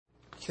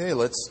Okay,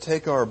 let's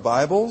take our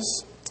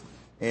Bibles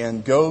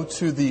and go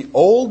to the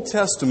Old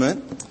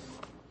Testament,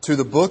 to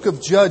the book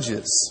of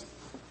Judges.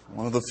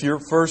 One of the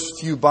first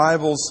few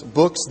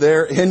books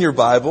there in your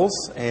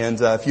Bibles. And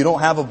if you don't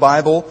have a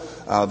Bible,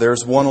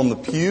 there's one on the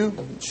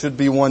pew. Should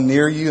be one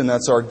near you, and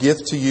that's our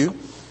gift to you.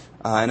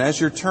 And as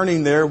you're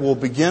turning there, we'll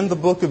begin the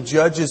book of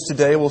Judges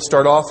today. We'll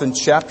start off in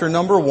chapter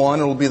number 1.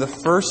 It'll be the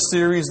first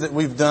series that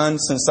we've done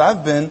since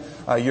I've been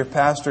your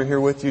pastor here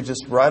with you,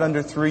 just right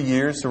under 3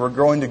 years. So we're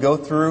going to go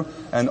through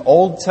an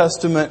Old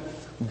Testament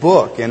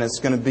book, and it's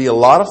going to be a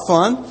lot of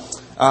fun.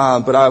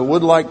 But I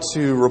would like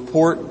to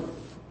report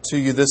to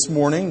you this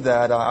morning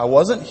that I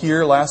wasn't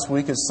here last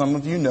week, as some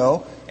of you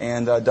know.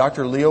 And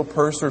Dr. Leo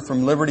Purser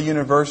from Liberty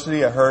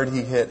University, I heard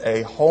he hit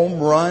a home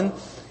run.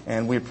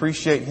 And we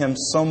appreciate him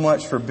so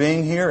much for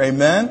being here.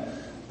 Amen.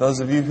 Those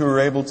of you who were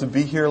able to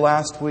be here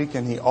last week,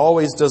 and he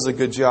always does a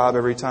good job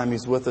every time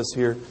he's with us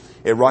here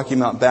at Rocky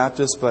Mount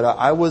Baptist. But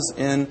I was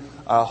in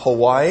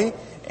Hawaii,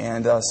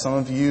 and some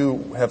of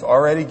you have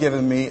already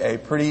given me a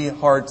pretty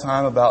hard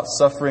time about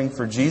suffering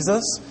for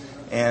Jesus.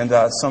 And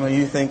some of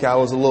you think I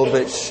was a little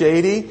bit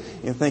shady.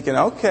 You're thinking,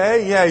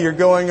 okay, yeah, you're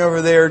going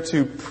over there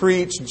to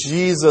preach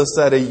Jesus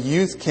at a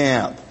youth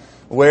camp.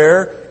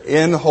 Where?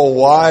 In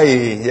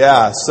Hawaii.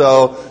 Yeah,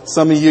 so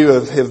some of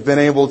you have been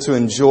able to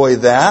enjoy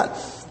that,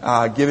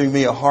 giving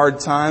me a hard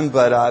time.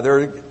 But there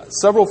are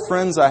several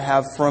friends I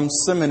have from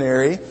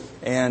seminary,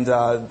 and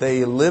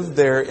they lived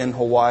there in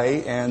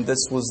Hawaii. And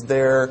this was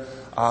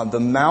the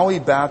Maui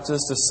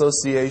Baptist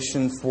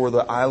Association for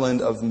the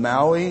island of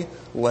Maui,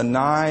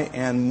 Lanai,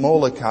 and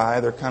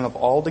Molokai. They're kind of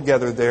all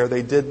together there.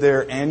 They did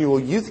their annual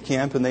youth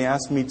camp, and they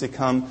asked me to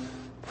come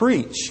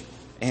preach.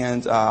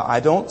 And I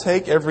don't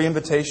take every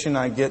invitation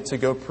I get to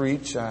go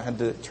preach. I had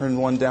to turn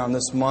one down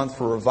this month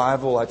for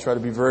revival. I try to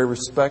be very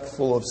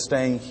respectful of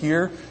staying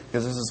here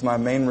because this is my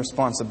main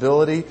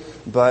responsibility.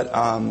 But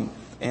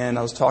and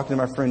I was talking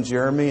to my friend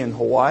Jeremy in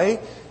Hawaii,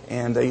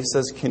 and he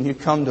says, "Can you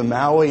come to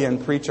Maui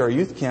and preach our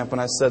youth camp?" And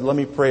I said, "Let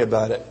me pray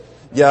about it."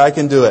 "Yeah, I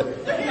can do it.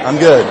 I'm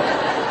good.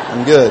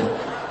 I'm good."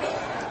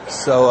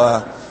 So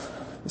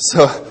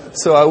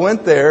I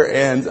went there,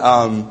 and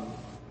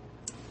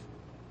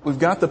we've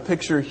got the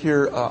picture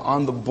here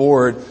on the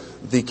board.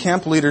 The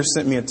camp leader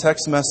sent me a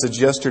text message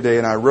yesterday,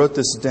 and I wrote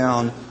this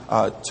down,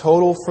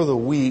 total for the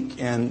week.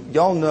 And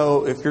y'all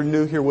know, if you're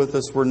new here with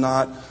us, we're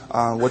not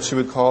what you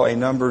would call a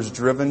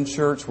numbers-driven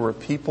church. We're a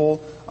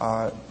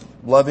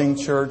people-loving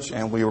church,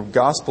 and we are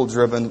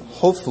gospel-driven.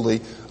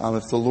 Hopefully,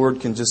 if the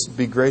Lord can just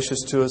be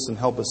gracious to us and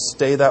help us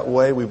stay that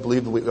way, we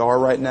believe that we are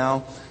right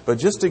now. But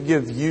just to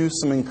give you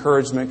some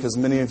encouragement, because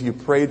many of you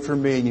prayed for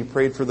me and you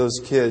prayed for those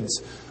kids,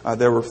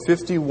 there were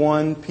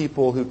 51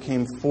 people who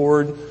came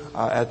forward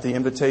at the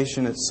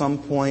invitation at some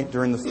point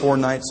during the 4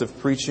 nights of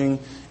preaching.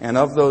 And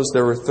of those,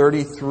 there were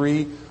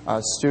 33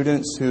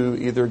 students who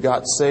either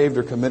got saved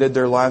or committed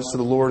their lives to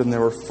the Lord. And there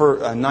were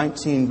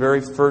 19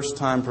 very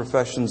first-time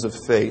professions of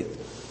faith.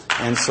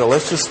 And so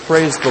let's just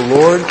praise the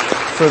Lord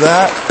for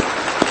that.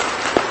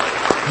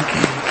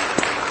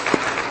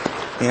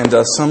 And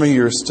some of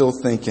you are still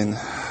thinking,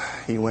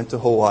 he went to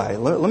Hawaii.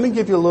 Let me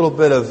give you a little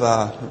bit of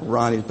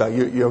Ronnie's back.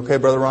 You okay,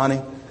 Brother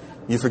Ronnie?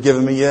 You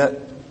forgiven me yet?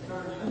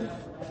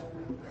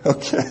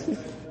 Okay.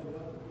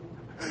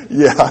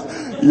 Yeah.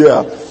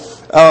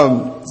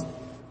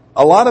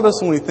 A lot of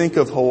us, when we think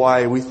of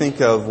Hawaii, we think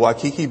of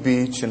Waikiki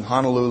Beach and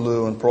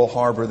Honolulu and Pearl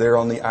Harbor there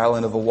on the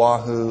island of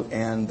Oahu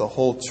and the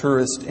whole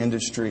tourist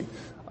industry.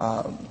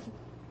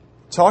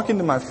 Talking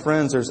to my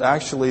friends, there's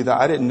actually,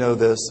 I didn't know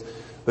this,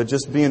 but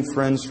just being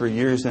friends for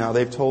years now,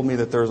 they've told me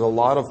that there's a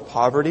lot of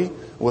poverty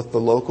with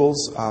the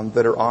locals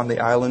that are on the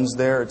islands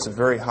there. It's a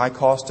very high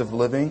cost of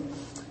living.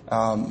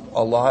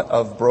 A lot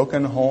of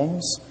broken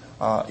homes,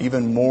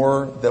 even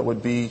more that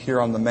would be here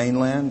on the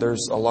mainland.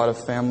 There's a lot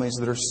of families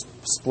that are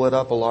split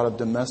up, a lot of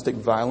domestic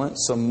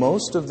violence. So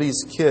most of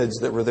these kids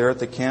that were there at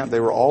the camp, they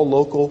were all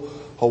local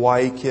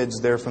Hawaii kids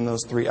there from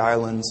those 3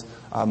 islands.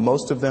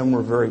 Most of them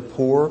were very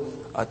poor.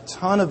 A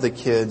ton of the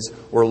kids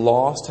were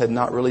lost, had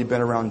not really been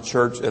around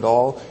church at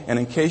all. And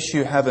in case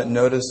you haven't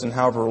noticed, and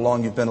however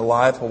long you've been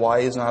alive,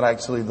 Hawaii is not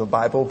actually the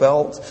Bible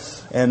Belt.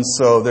 And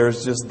so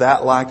there's just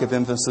that lack of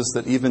emphasis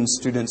that even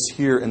students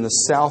here in the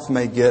South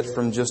may get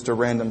from just a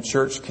random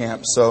church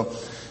camp. So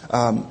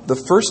the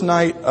first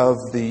night of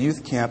the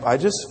youth camp, I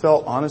just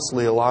felt,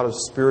 honestly, a lot of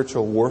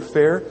spiritual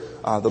warfare.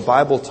 The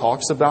Bible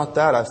talks about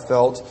that. I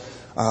felt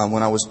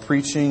when I was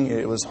preaching,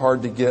 it was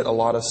hard to get a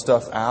lot of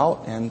stuff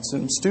out, and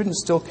some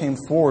students still came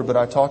forward, but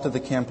I talked to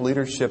the camp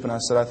leadership and I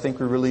said, I think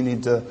we really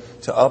need to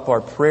up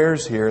our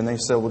prayers here. And they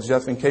said, well,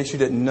 Jeff, in case you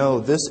didn't know,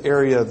 this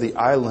area of the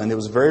island, it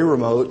was very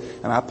remote,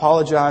 and I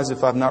apologize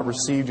if I've not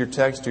received your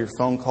text or your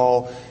phone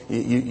call.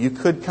 You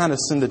could kind of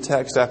send a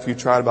text after you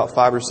tried about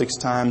 5 or 6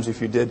 times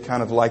if you did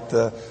kind of like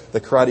the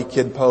Karate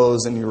Kid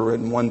pose and you were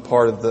in one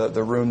part of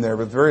the room there,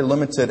 but very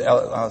limited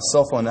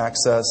cell phone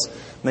access.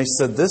 And they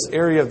said this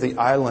area of the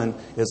island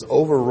is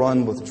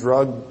overrun with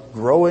drug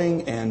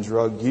growing and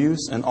drug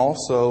use, and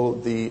also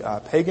the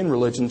pagan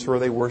religions where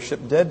they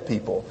worship dead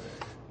people.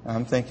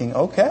 I'm thinking,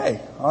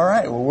 okay, all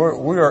right, well,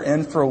 we are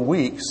in for a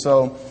week.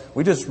 So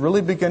we just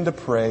really began to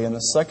pray. And the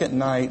second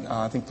night,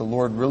 I think the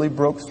Lord really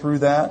broke through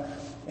that.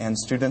 And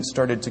students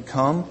started to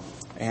come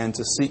and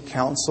to seek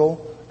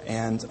counsel.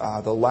 And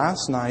the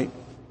last night,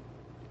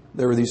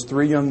 there were these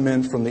 3 young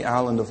men from the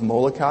island of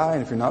Molokai.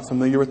 And if you're not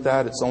familiar with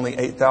that, it's only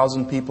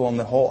 8,000 people on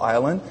the whole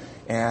island.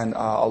 And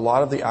a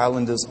lot of the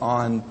island is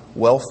on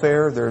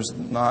welfare. There's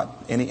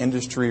not any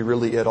industry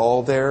really at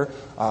all there.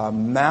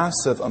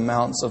 Massive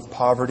amounts of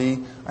poverty.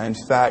 In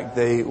fact,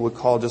 they would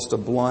call just a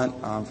blunt,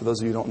 for those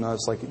of you who don't know,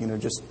 it's like,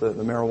 just the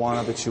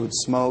marijuana that you would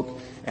smoke.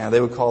 And they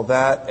would call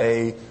that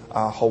a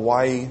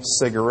Hawaii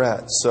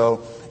cigarette.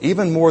 So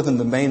even more than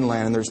the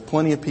mainland, and there's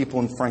plenty of people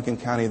in Franklin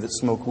County that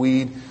smoke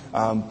weed,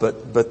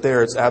 but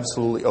there it's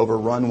absolutely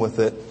overrun with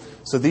it.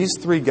 So these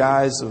 3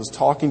 guys, I was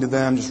talking to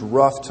them, just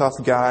rough, tough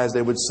guys.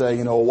 They would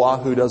say,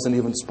 Oahu doesn't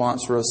even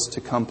sponsor us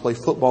to come play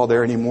football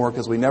there anymore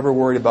because we never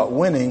worried about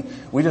winning.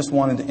 We just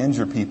wanted to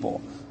injure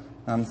people.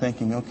 I'm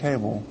thinking, okay,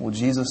 well,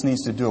 Jesus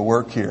needs to do a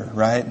work here,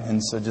 right?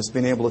 And so just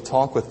being able to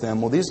talk with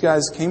them. Well, these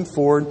guys came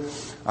forward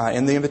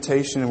in the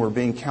invitation and were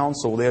being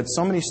counseled. They had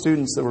so many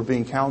students that were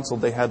being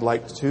counseled. They had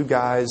 2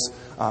 guys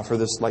for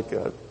this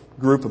a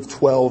group of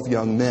 12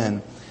 young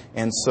men.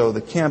 And so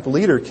the camp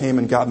leader came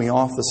and got me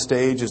off the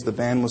stage as the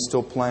band was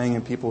still playing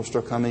and people were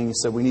still coming. He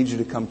said, we need you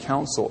to come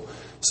counsel.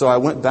 So I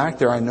went back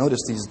there. I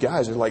noticed these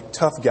guys are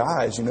tough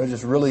guys,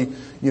 just really,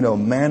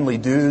 manly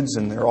dudes.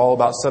 And they're all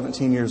about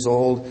 17 years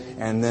old.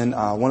 And then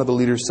one of the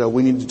leaders said,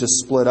 we need to just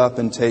split up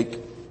and take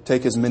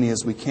as many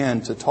as we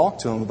can to talk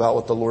to them about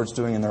what the Lord's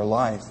doing in their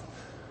life.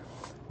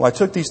 Well, I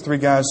took these 3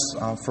 guys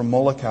from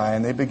Molokai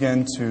and they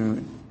began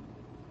to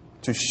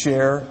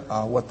share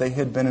what they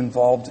had been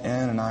involved in.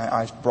 And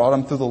I brought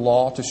them through the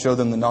law to show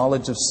them the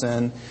knowledge of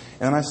sin.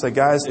 And I said,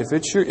 guys, if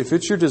it's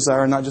your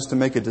desire not just to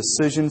make a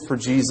decision for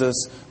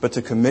Jesus, but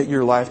to commit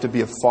your life to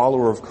be a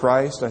follower of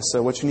Christ, I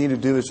said, what you need to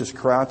do is just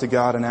cry out to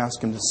God and ask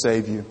Him to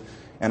save you.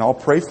 And I'll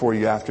pray for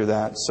you after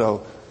that.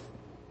 So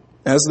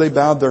as they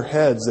bowed their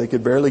heads, they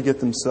could barely get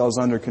themselves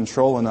under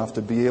control enough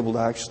to be able to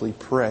actually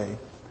pray.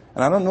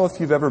 And I don't know if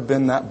you've ever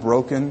been that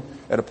broken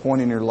at a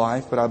point in your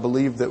life, but I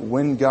believe that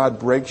when God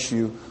breaks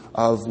you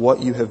of what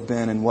you have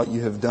been and what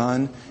you have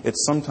done,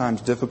 it's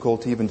sometimes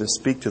difficult even to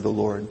speak to the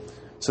Lord.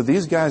 So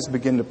these guys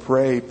begin to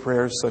pray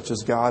prayers such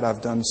as, God,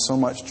 I've done so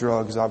much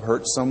drugs. I've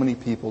hurt so many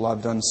people.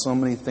 I've done so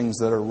many things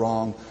that are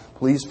wrong.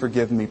 Please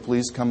forgive me.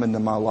 Please come into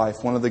my life.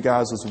 One of the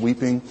guys was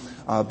weeping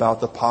about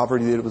the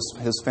poverty that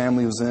his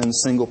family was in,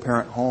 single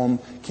parent home,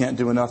 can't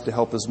do enough to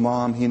help his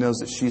mom. He knows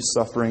that she's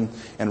suffering.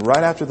 And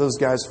right after those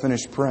guys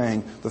finished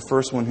praying, the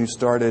first one who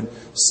started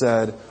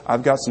said,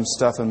 I've got some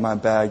stuff in my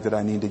bag that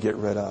I need to get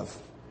rid of.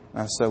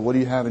 I said, what do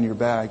you have in your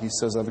bag? He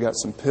says, I've got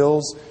some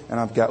pills and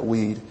I've got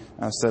weed.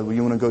 I said, well,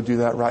 you want to go do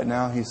that right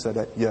now? He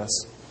said, yes.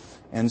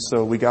 And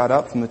so we got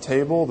up from the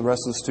table. The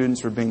rest of the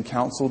students were being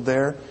counseled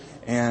there.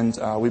 And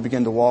we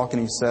began to walk,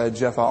 and he said,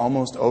 Jeff, I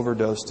almost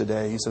overdosed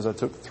today. He says, I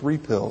took 3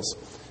 pills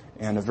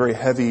and a very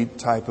heavy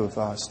type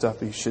of stuff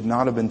he should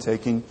not have been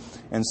taking.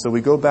 And so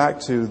we go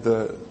back to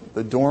the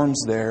dorms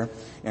there,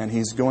 and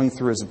he's going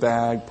through his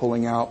bag,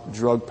 pulling out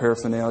drug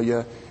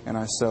paraphernalia. And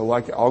I said,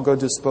 well, I'll go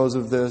dispose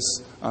of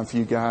this for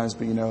you guys.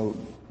 But,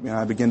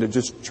 I begin to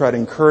just try to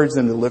encourage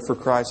them to live for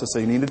Christ. I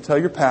say, you need to tell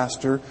your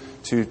pastor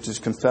to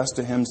just confess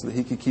to him so that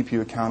he can keep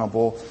you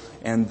accountable.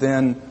 And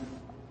then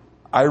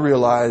I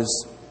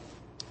realized,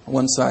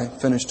 once I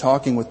finished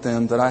talking with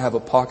them, that I have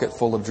a pocket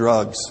full of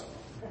drugs.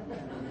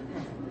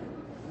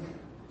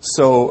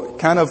 So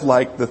kind of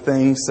like the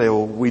thing, say,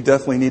 well, we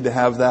definitely need to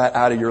have that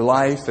out of your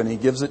life. And he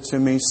gives it to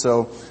me.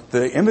 So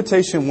the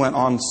invitation went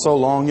on so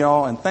long,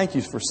 y'all. And thank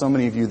you for so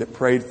many of you that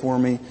prayed for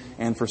me.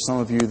 And for some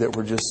of you that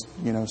were just,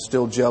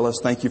 still jealous.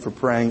 Thank you for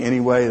praying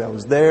anyway. I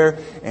was there.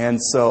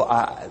 And so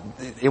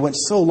it went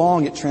so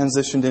long, it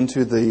transitioned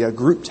into the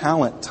group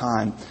talent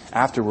time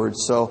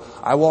afterwards. So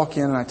I walk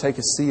in and I take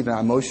a seat and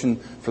I motion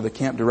for the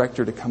camp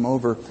director to come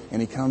over. And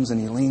he comes and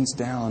he leans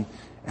down.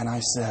 And I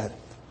said,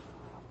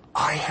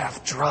 I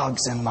have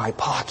drugs in my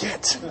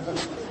pocket.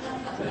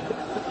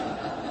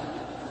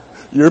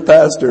 Your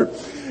pastor.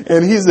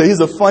 And he's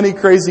a funny,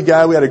 crazy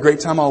guy. We had a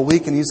great time all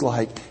week. And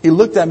he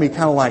looked at me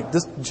kind of like,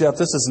 Jeff,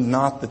 this is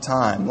not the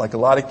time. Like a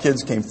lot of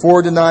kids came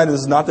forward tonight.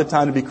 This is not the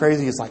time to be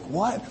crazy. He's like,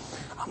 what?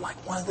 I'm like,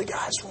 one of the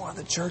guys from one of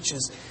the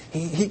churches,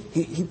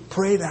 he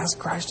prayed, asked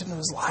Christ into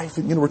his life.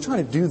 And, we're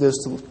trying to do this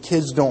so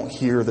kids don't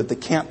hear that the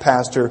camp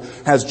pastor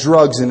has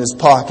drugs in his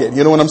pocket.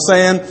 You know what I'm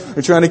saying?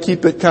 We're trying to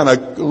keep it kind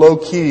of low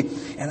key.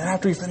 And then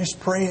after he finished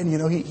praying,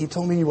 he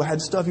told me he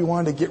had stuff he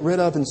wanted to get rid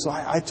of. And so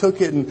I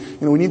took it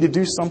and, we need to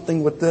do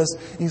something with this.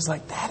 And he's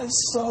like, that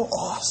is so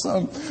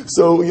awesome.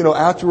 So,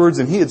 afterwards,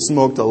 and he had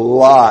smoked a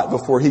lot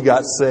before he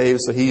got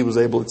saved. So he was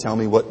able to tell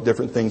me what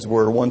different things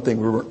were. One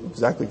thing we weren't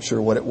exactly sure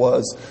what it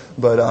was.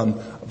 But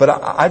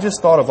I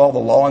just thought of all the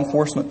law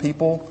enforcement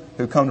people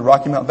who come to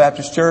Rocky Mount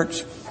Baptist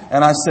Church.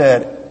 And I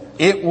said,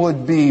 it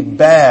would be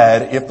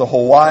bad if the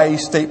Hawaii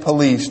State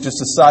Police just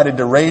decided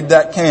to raid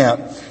that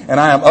camp and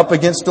I am up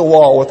against a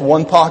wall with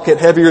one pocket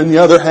heavier than the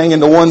other hanging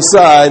to one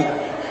side.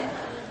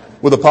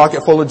 with a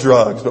pocket full of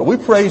drugs. But we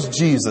praise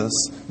Jesus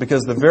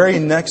because the very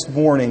next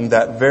morning,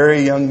 that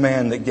very young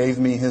man that gave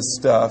me his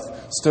stuff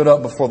stood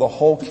up before the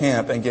whole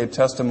camp and gave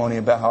testimony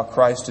about how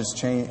Christ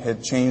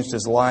had changed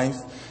his life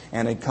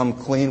and had come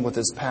clean with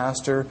his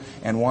pastor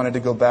and wanted to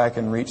go back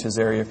and reach his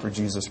area for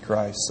Jesus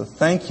Christ. So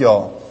thank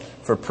y'all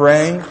for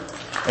praying.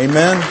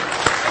 Amen.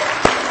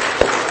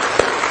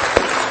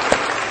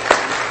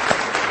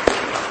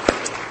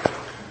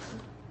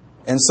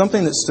 And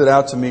something that stood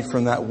out to me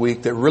from that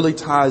week that really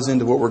ties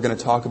into what we're going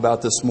to talk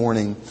about this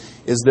morning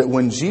is that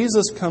when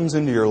Jesus comes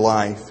into your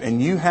life and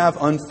you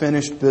have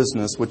unfinished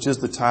business, which is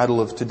the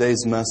title of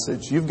today's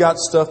message, you've got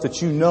stuff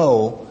that you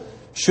know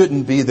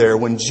shouldn't be there.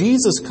 When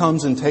Jesus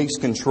comes and takes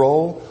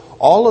control,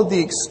 all of the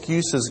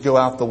excuses go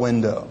out the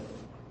window.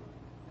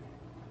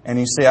 And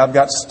you say, I've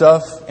got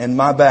stuff in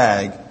my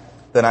bag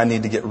that I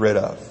need to get rid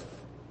of.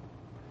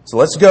 So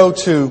let's go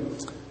to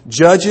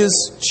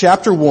Judges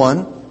chapter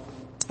 1.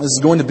 This is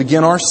going to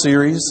begin our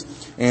series.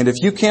 And if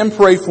you can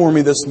pray for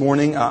me this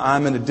morning,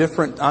 I'm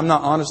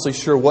not honestly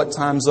sure what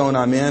time zone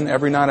I'm in.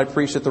 Every night I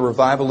preached at the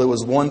revival, it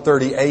was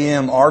 1:30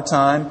 a.m. our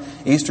time,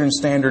 Eastern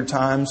Standard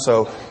Time.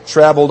 So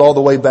traveled all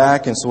the way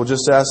back. And so we'll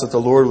just ask that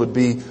the Lord would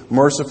be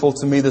merciful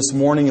to me this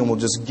morning, and we'll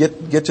just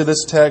get to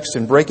this text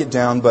and break it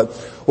down. But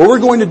what we're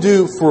going to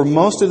do for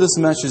most of this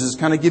message is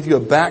kind of give you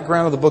a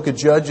background of the book of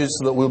Judges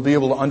so that we'll be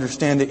able to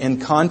understand it in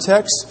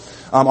context.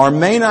 Our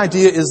main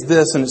idea is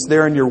this, and it's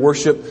there in your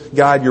worship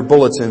guide, your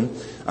bulletin.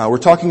 We're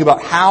talking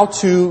about how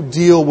to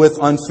deal with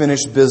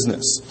unfinished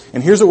business.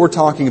 And here's what we're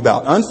talking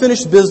about.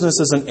 Unfinished business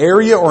is an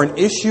area or an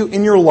issue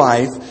in your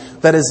life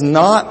that is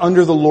not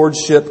under the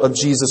lordship of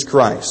Jesus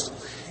Christ.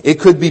 It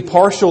could be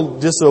partial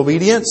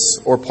disobedience,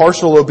 or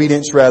partial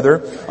obedience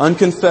rather,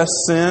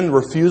 unconfessed sin,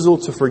 refusal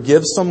to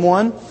forgive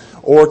someone,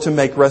 or to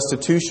make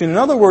restitution. In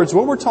other words,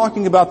 what we're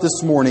talking about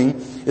this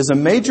morning is a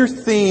major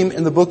theme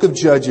in the book of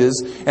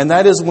Judges, and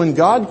that is when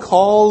God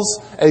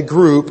calls a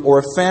group or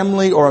a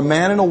family or a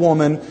man and a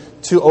woman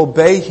to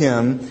obey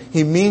Him,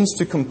 He means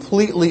to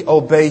completely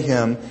obey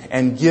Him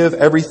and give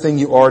everything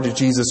you are to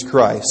Jesus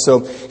Christ. So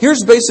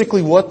here's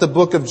basically what the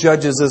book of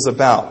Judges is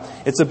about.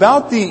 It's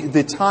about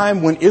the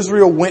time when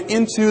Israel went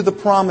into the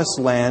promised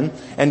land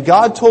and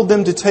God told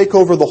them to take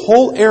over the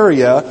whole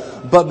area,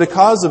 but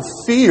because of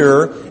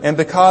fear and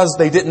because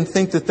they didn't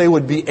think that they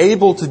would be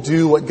able to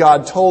do what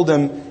God told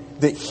them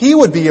that He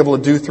would be able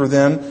to do through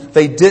them,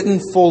 they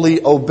didn't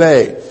fully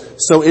obey.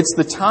 So it's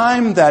the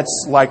time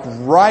that's like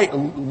right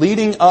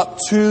leading up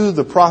to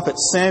the prophet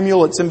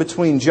Samuel. It's in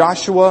between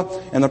Joshua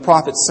and the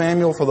prophet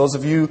Samuel, for those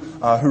of you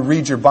who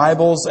read your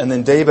Bibles. And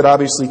then David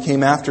obviously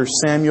came after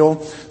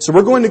Samuel. So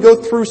we're going to go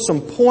through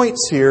some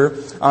points here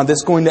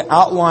that's going to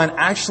outline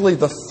actually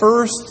the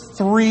first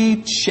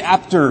 3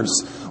 chapters,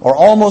 or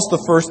almost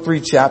the first 3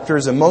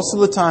 chapters. And most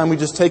of the time we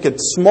just take a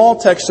small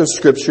text of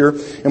Scripture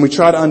and we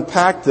try to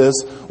unpack this.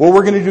 What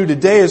we're going to do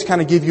today is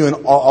kind of give you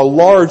a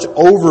large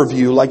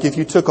overview, like if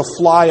you took a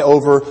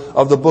flyover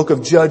of the book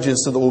of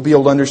Judges, so that we'll be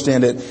able to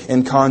understand it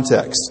in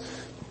context.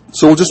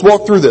 So we'll just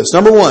walk through this.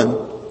 Number 1,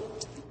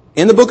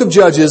 in the book of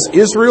Judges,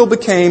 Israel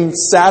became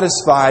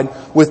satisfied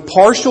with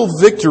partial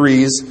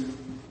victories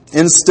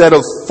instead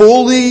of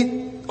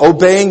fully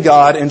obeying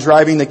God and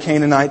driving the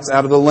Canaanites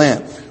out of the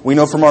land. We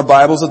know from our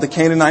Bibles that the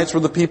Canaanites were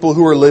the people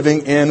who were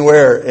living in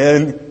where?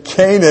 In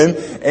Canaan.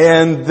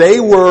 And they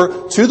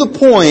were to the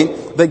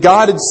point that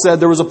God had said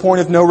there was a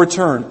point of no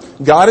return.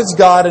 God is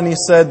God, and He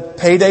said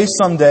payday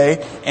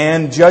someday,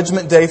 and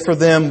judgment day for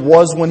them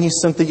was when He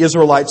sent the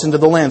Israelites into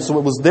the land. So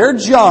it was their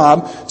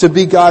job to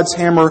be God's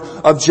hammer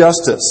of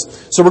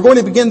justice. So we're going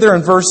to begin there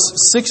in verse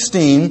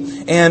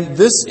 16, and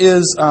this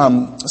is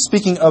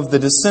speaking of the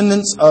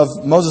descendants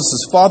of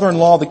Moses'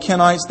 father-in-law, the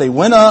Kenites. They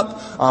went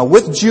up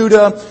with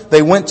Judah.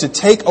 They went to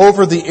take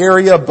over the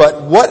area,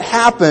 but what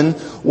happened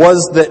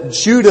was that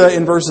Judah,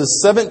 in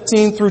verses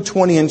 17 through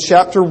 20 in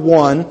chapter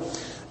 1,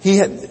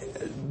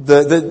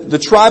 the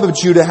tribe of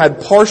Judah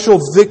had partial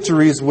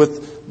victories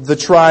with the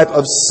tribe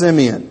of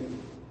Simeon.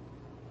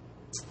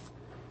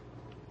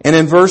 And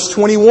in verse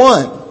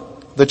 21,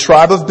 the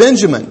tribe of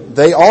Benjamin,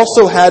 they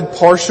also had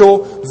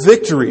partial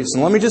victories.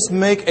 And let me just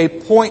make a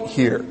point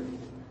here,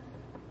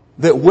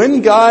 that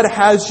when God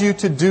has you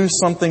to do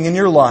something in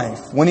your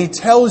life, when He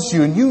tells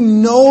you and you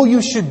know you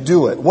should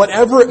do it,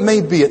 whatever it may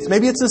be,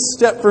 maybe it's a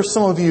step for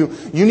some of you,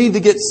 you need to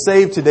get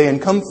saved today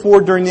and come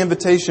forward during the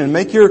invitation and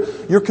make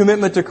your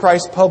commitment to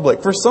Christ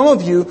public. For some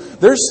of you,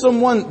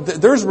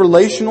 there's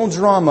relational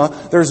drama,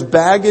 there's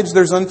baggage,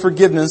 there's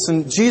unforgiveness,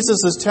 and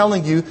Jesus is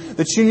telling you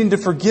that you need to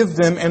forgive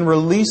them and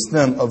release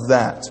them of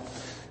that.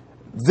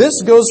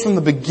 This goes from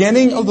the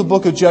beginning of the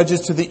book of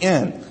Judges to the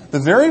end. The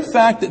very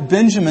fact that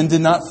Benjamin did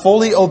not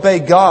fully obey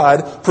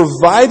God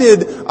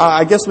provided,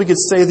 I guess we could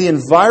say, the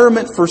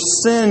environment for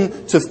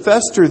sin to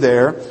fester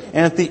there.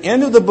 And at the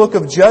end of the book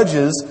of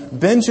Judges,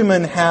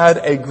 Benjamin had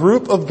a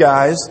group of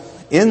guys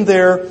in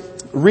their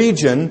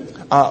region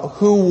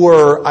who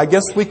were, I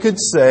guess we could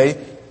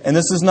say, and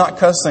this is not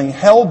cussing,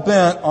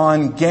 hell-bent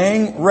on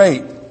gang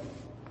rape.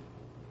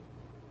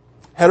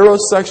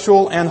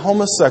 Heterosexual and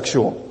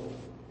homosexual.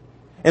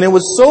 And it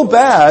was so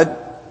bad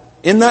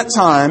in that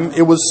time,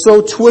 it was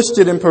so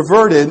twisted and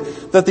perverted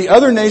that the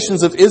other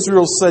nations of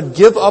Israel said,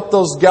 give up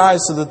those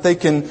guys so that they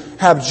can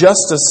have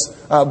justice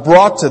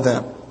brought to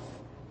them.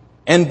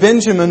 And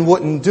Benjamin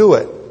wouldn't do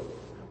it.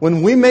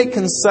 When we make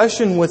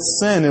concession with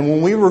sin and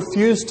when we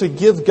refuse to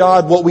give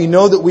God what we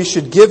know that we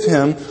should give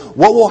Him,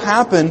 what will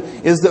happen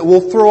is that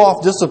we'll throw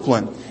off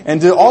discipline.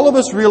 And do all of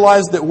us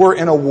realize that we're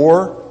in a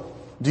war?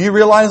 Do you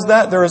realize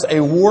that? There is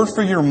a war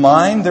for your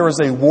mind. There is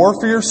a war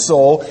for your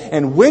soul.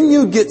 And when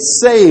you get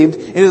saved,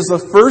 it is the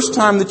first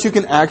time that you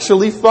can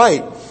actually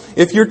fight.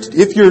 If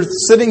you're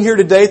sitting here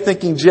today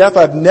thinking, Jeff,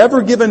 I've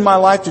never given my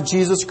life to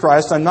Jesus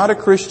Christ, I'm not a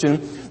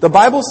Christian, the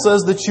Bible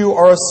says that you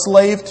are a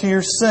slave to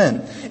your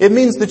sin. It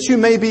means that you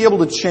may be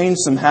able to change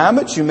some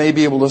habits, you may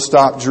be able to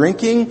stop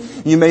drinking,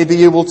 you may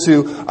be able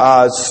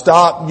to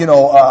stop,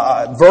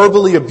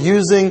 verbally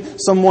abusing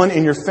someone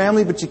in your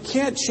family, but you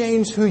can't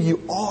change who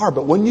you are.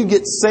 But when you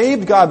get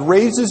saved, God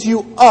raises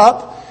you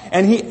up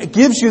and He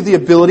gives you the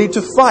ability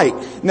to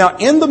fight. Now,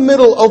 in the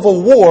middle of a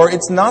war,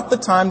 it's not the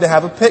time to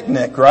have a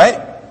picnic,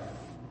 right?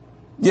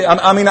 Yeah,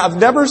 I've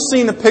never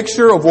seen a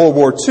picture of World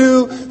War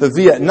II, the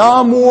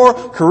Vietnam War,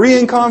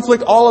 Korean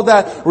conflict, all of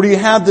that, where you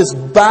have this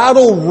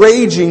battle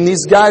raging,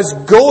 these guys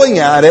going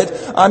at it,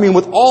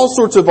 with all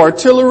sorts of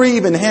artillery,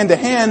 even hand to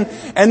hand,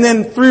 and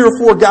then 3 or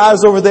 4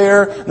 guys over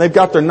there, and they've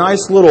got their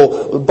nice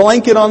little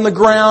blanket on the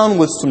ground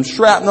with some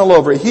shrapnel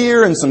over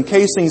here and some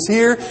casings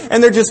here,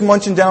 and they're just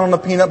munching down on a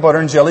peanut butter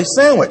and jelly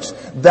sandwich.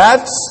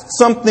 That's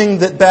something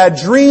that bad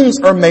dreams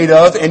are made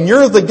of, and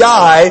you're the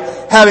guy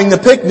having the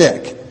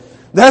picnic.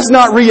 That's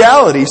not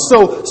reality.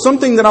 So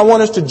something that I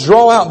want us to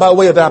draw out by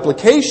way of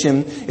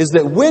application is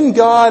that when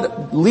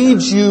God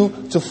leads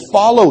you to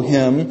follow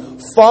Him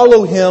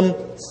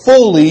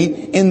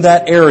fully in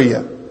that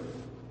area.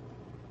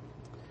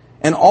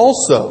 And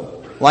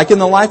also, like in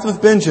the life of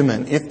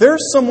Benjamin, if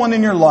there's someone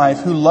in your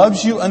life who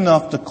loves you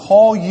enough to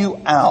call you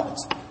out,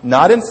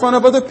 not in front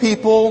of other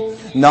people,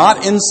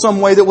 not in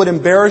some way that would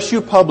embarrass you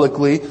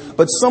publicly,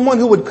 but someone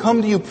who would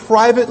come to you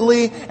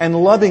privately and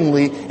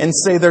lovingly and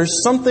say,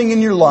 there's something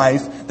in your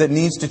life that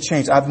needs to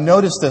change. I've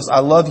noticed this. I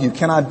love you.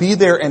 Can I be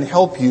there and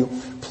help you?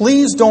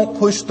 Please don't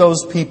push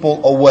those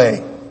people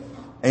away.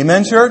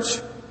 Amen, church?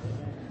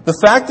 The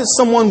fact that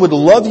someone would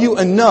love you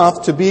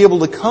enough to be able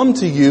to come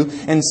to you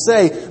and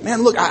say,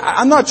 man, look,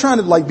 I'm not trying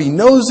to be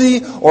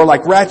nosy or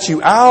rat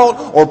you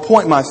out or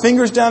point my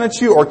fingers down at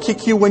you or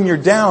kick you when you're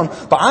down,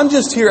 but I'm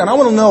just here and I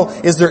want to know,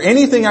 is there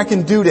anything I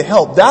can do to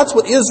help? That's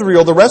what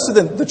Israel, the rest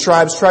of the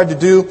tribes tried to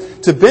do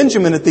to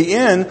Benjamin at the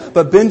end,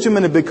 but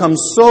Benjamin had become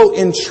so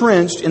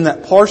entrenched in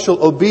that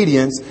partial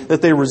obedience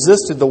that they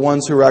resisted the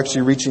ones who were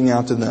actually reaching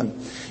out to them.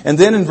 And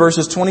then in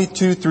verses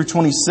 22 through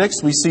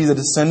 26, we see the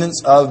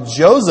descendants of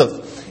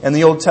Joseph. And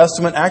the Old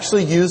Testament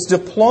actually used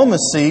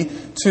diplomacy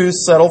to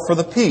settle for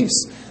the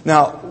peace.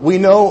 Now, we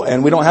know,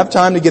 and we don't have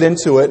time to get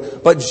into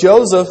it, but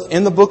Joseph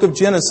in the book of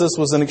Genesis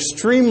was an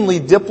extremely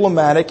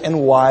diplomatic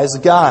and wise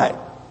guy.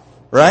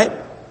 Right?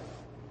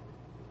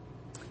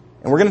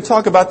 And we're going to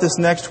talk about this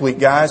next week,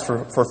 guys,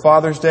 for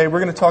Father's Day.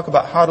 We're going to talk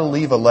about how to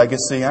leave a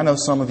legacy. I know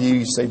some of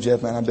you say,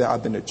 Jeff, man,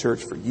 I've been to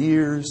church for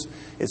years.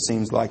 It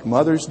seems like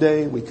Mother's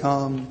Day we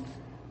come.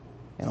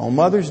 And on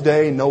Mother's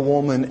Day, no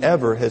woman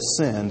ever has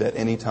sinned at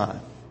any time.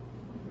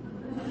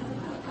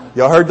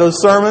 Y'all heard those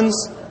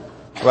sermons?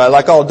 Right,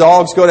 like all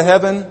dogs go to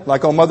heaven,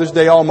 like on Mother's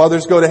Day all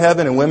mothers go to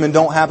heaven and women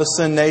don't have a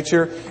sin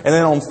nature. And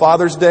then on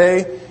Father's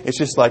Day, it's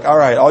just like, all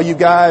right, all you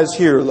guys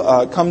here,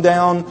 come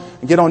down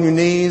and get on your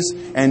knees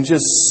and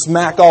just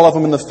smack all of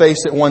them in the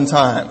face at one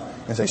time.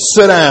 And say,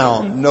 sit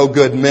down, no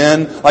good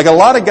men. Like a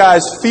lot of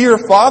guys fear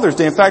Father's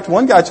Day. In fact,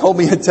 one guy told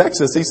me in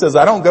Texas, he says,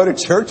 I don't go to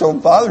church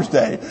on Father's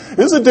Day.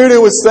 This is a dude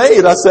who was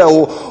saved. I said,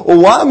 well,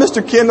 why,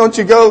 Mr. Ken, don't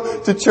you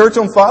go to church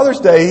on Father's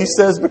Day? He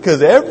says,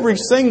 because every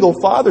single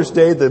Father's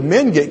Day, the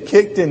men get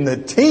kicked in the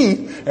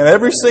teeth. And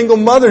every single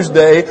Mother's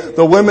Day,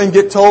 the women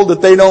get told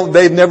that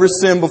they've never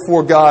sinned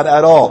before God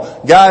at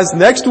all. Guys,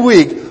 next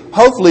week,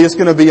 hopefully it's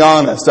going to be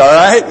honest, all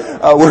right?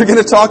 We're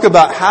going to talk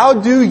about how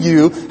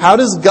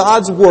does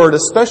God's Word,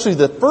 especially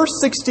the first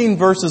 16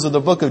 verses of the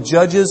book of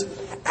Judges,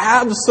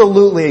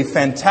 absolutely a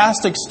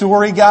fantastic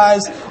story,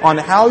 guys, on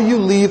how you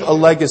leave a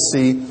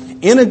legacy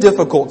in a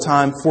difficult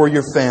time for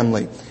your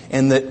family.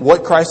 And that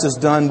what Christ has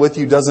done with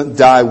you doesn't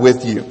die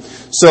with you.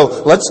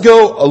 So let's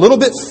go a little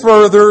bit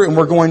further, and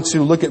we're going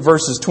to look at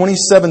verses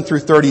 27 through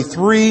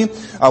 33.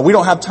 We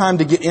don't have time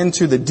to get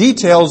into the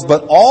details,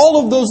 but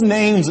all of those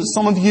names that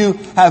some of you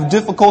have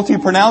difficulty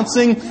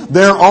pronouncing,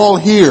 they're all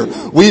here.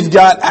 We've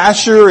got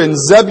Asher and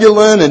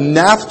Zebulun and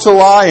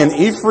Naphtali and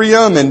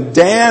Ephraim and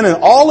Dan and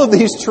all of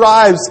these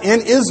tribes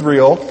in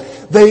Israel.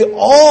 They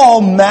all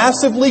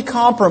massively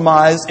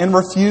compromise and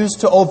refuse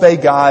to obey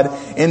God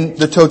in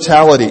the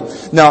totality.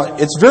 Now,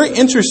 it's very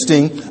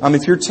interesting.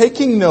 If you're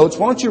taking notes,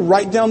 why don't you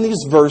write down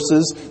these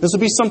verses? This will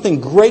be something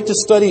great to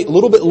study a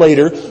little bit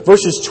later.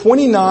 Verses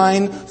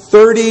 29,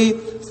 30,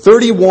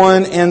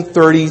 31, and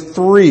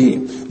 33.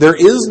 There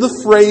is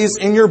the phrase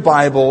in your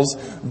Bibles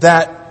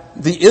that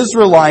the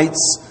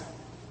Israelites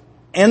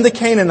and the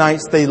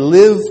Canaanites, they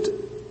lived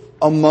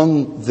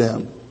among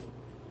them.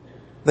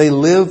 They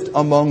lived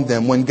among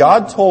them. When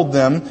God told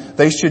them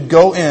they should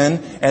go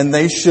in and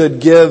they should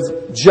give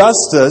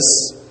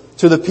justice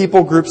to the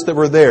people groups that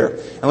were there.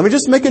 And let me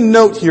just make a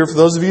note here for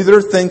those of you that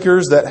are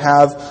thinkers that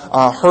have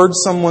heard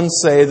someone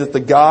say that the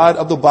God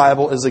of the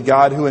Bible is a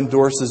God who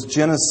endorses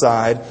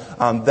genocide.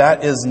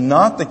 That is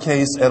not the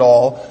case at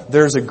all.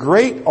 There's a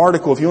great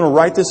article, if you want to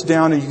write this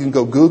down and you can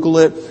go Google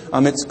it.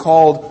 It's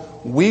called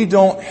 "We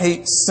Don't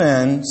Hate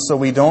Sin, So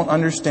We Don't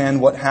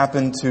Understand What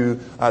Happened to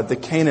the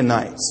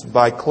Canaanites"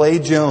 by Clay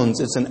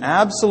Jones. It's an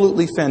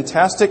absolutely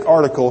fantastic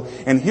article,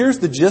 and here's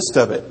the gist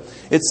of it.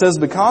 It says,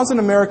 because in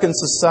American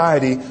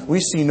society we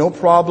see no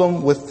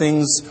problem with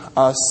things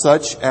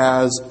such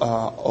as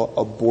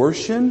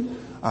abortion,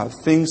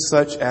 things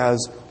such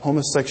as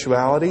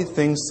homosexuality,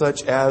 things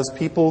such as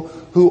people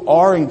who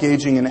are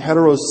engaging in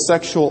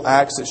heterosexual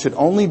acts that should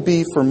only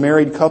be for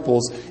married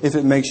couples. If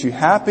it makes you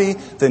happy,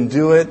 then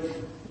do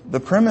it. The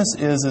premise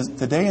is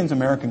today in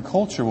American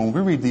culture, when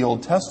we read the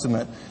Old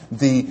Testament,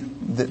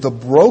 the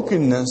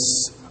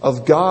brokenness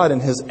of God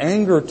and His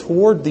anger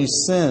toward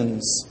these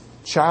sins,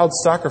 child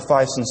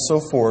sacrifice and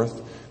so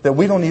forth, that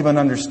we don't even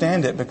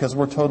understand it because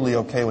we're totally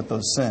okay with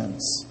those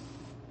sins.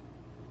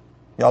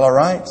 Y'all all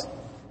right?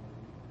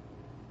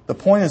 The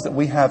point is that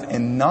we have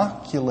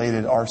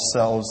inoculated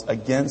ourselves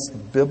against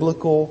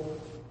biblical,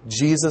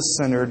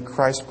 Jesus-centered,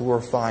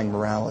 Christ-glorifying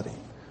morality.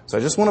 So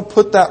I just want to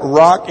put that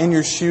rock in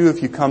your shoe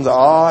if you come to,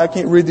 I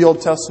can't read the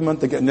Old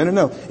Testament.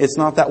 No. It's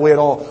not that way at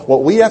all.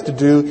 What we have to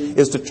do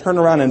is to turn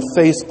around and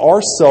face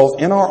ourselves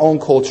in our own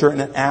culture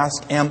and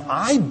ask, am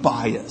I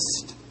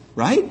biased?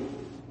 Right?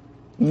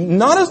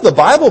 Not as the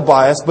Bible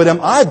biased, but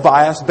am I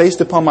biased based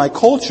upon my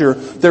culture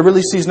that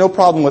really sees no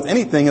problem with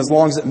anything as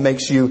long as it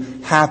makes you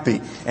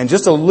happy? And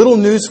just a little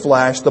news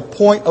flash, the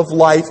point of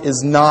life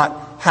is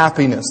not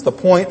happiness. The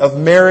point of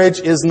marriage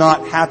is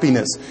not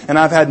happiness. And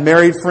I've had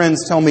married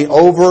friends tell me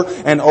over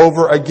and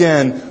over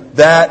again,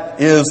 that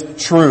is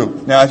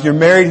true. Now, if you're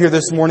married here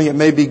this morning, it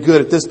may be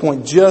good at this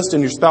point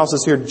and your spouse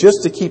is here,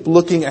 just to keep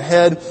looking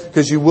ahead,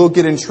 because you will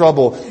get in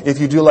trouble if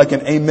you do like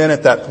an amen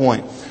at that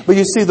point. But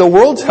you see, the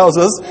world tells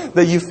us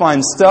that you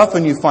find stuff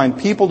and you find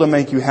people to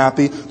make you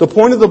happy. The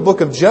point of the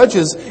book of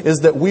Judges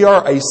is that we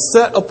are a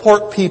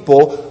set-apart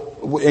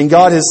people, and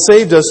God has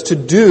saved us to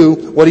do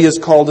what He has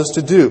called us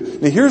to do.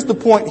 Now here's the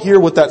point here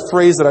with that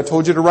phrase that I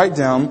told you to write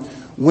down,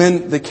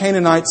 when the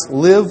Canaanites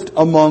lived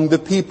among the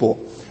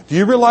people. Do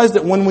you realize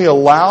that when we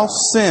allow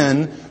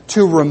sin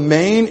to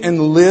remain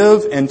and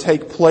live and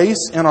take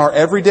place in our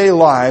everyday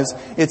lives,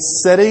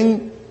 it's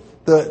setting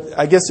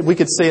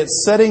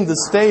it's setting the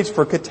stage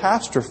for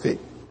catastrophe.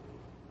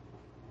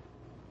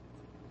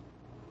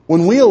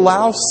 When we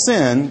allow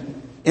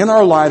sin in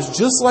our lives,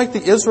 just like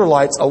the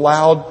Israelites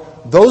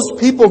allowed those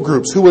people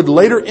groups who would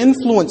later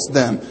influence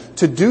them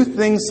to do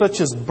things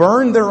such as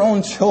burn their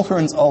own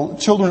children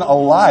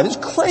alive. It's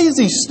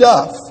crazy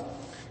stuff.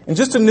 And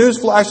just a news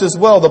flash as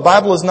well, the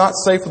Bible is not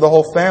safe for the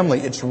whole family.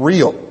 It's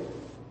real.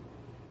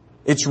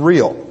 It's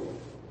real.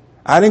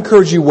 I'd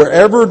encourage you,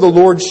 wherever the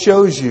Lord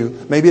shows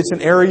you, maybe it's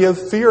an area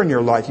of fear in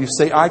your life. You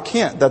say, I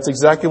can't. That's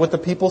exactly what the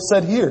people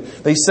said here.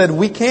 They said,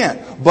 we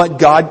can't, but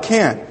God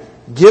can.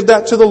 Give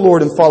that to the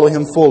Lord and follow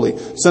Him fully.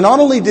 So not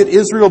only did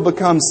Israel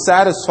become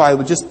satisfied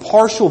with just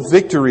partial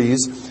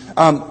victories,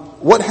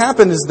 what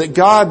happened is that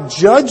God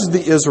judged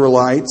the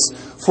Israelites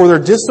for their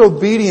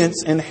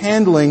disobedience in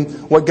handling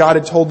what God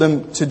had told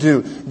them to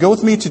do. Go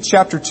with me to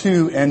chapter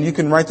 2, and you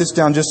can write this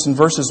down just in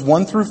verses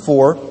 1 through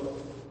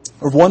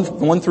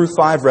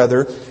 5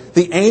 rather.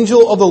 The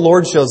angel of the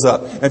Lord shows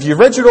up. And if you've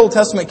read your Old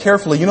Testament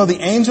carefully, you know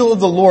the angel of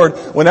the Lord,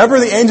 whenever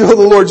the angel of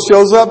the Lord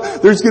shows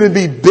up, there's going to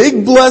be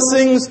big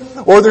blessings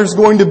or there's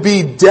going to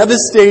be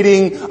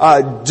devastating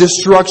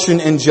destruction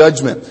and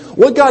judgment.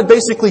 What God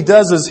basically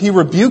does is He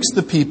rebukes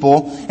the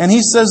people, and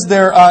He says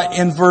there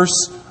in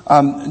verse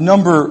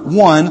number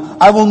 1,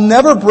 I will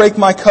never break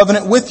my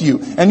covenant with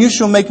you, and you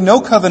shall make no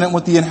covenant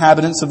with the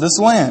inhabitants of this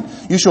land.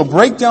 You shall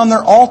break down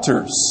their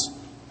altars,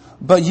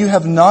 but you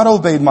have not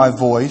obeyed my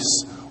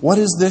voice. What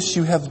is this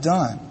you have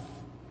done?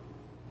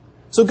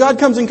 So God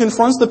comes and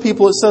confronts the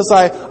people. It says,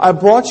 I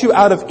brought you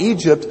out of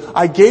Egypt.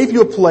 I gave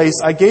you a place.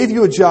 I gave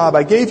you a job.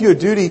 I gave you a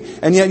duty.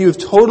 And yet you have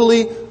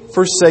totally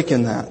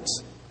forsaken that.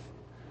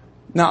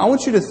 Now I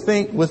want you to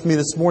think with me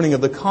this morning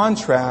of the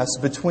contrast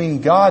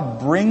between God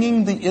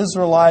bringing the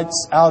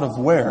Israelites out of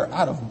where?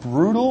 Out of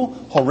brutal,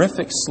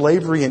 horrific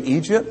slavery in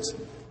Egypt.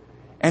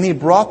 And He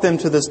brought them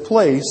to this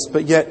place.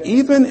 But yet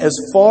even as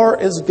far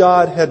as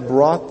God had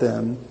brought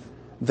them,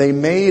 they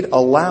made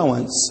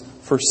allowance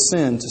for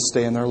sin to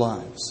stay in their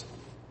lives.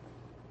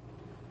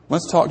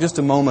 Let's talk just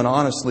a moment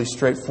honestly,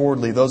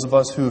 straightforwardly. Those of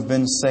us who have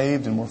been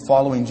saved and we're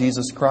following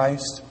Jesus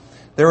Christ,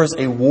 there is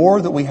a war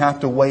that we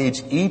have to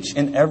wage each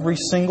and every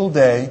single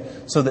day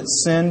so that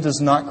sin does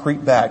not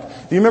creep back.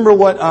 Do you remember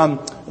what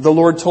the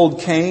Lord told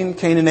Cain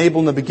and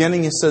Abel in the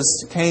beginning? He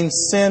says, Cain,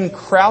 sin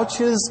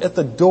crouches at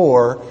the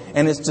door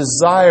and its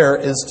desire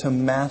is to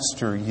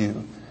master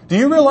you. Do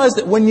you realize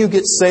that when you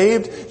get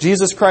saved,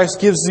 Jesus Christ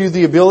gives you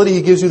the ability,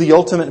 He gives you the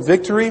ultimate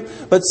victory,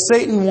 but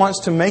Satan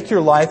wants to make your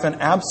life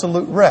an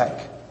absolute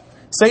wreck.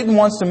 Satan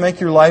wants to make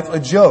your life a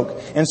joke.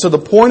 And so the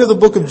point of the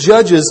book of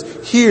Judges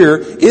here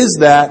is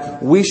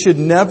that we should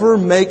never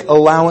make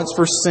allowance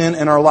for sin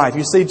in our life.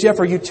 You say, Jeff,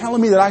 are you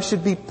telling me that I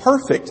should be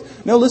perfect?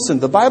 No, listen,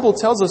 the Bible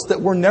tells us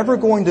that we're never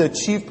going to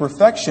achieve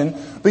perfection.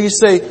 But you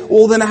say,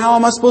 well, then how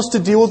am I supposed to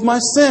deal with my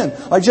sin?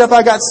 Like, Jeff,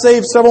 I got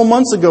saved several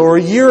months ago, or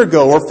a year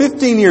ago, or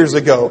 15 years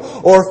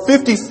ago, or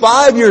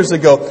 55 years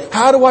ago.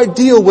 How do I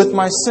deal with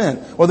my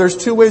sin? Well, there's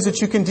two ways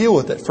that you can deal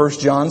with it. 1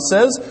 John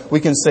says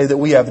we can say that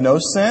we have no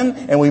sin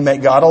and we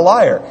make God a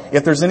liar.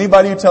 If there's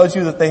anybody who tells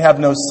you that they have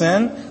no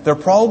sin, they're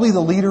probably the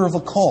leader of a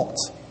cult.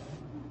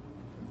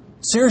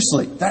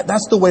 Seriously,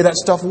 that's the way that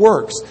stuff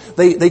works.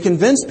 They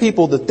convince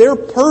people that they're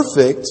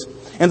perfect,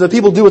 and that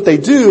people do what they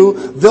do,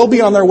 they'll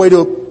be on their way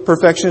to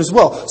perfection as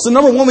well. So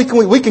number one,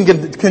 we can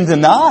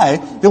deny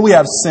that we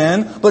have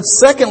sin. But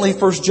secondly,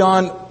 1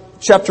 John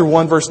chapter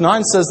 1 verse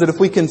 9 says that if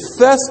we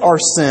confess our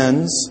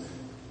sins,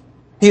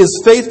 He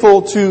is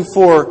faithful to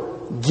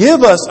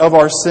forgive us of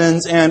our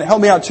sins and,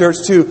 help me out church,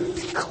 to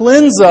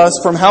cleanse us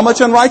from how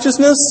much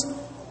unrighteousness?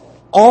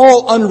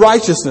 All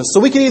unrighteousness. So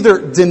we can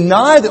either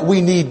deny that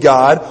we need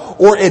God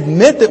or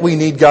admit that we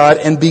need God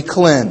and be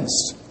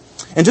cleansed.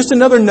 And just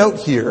another note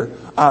here,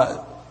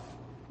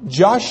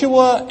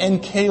 Joshua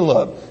and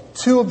Caleb,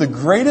 two of the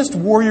greatest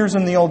warriors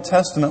in the Old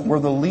Testament, were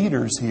the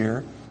leaders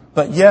here.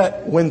 But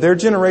yet, when their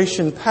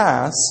generation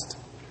passed,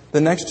 the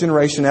next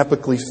generation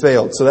epically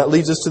failed. So that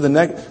leads us to the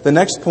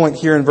next point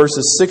here in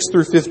verses 6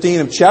 through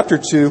 15 of chapter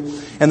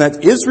 2, and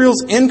that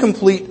Israel's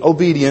incomplete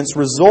obedience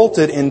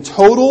resulted in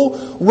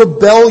total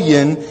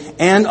rebellion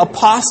and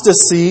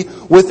apostasy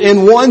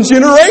within one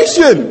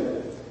generation.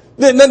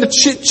 Now,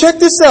 check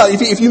this out.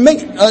 If you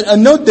make a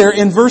note there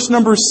in verse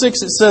number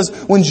 6, it says,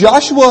 when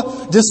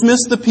Joshua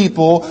dismissed the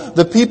people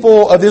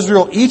of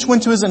Israel each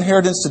went to his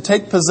inheritance to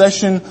take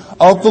possession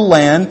of the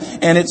land.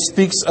 And it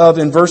speaks of,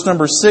 in verse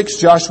number 6,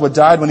 Joshua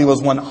died when he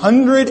was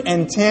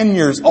 110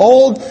 years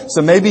old.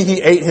 So maybe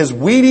he ate his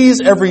Wheaties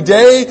every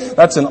day.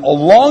 That's a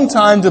long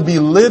time to be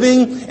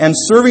living and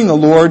serving the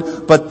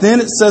Lord. But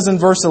then it says in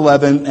verse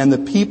 11, and the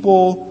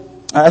people...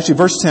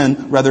 verse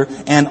 10, rather,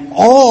 and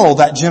all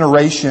that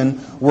generation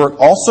were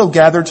also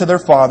gathered to their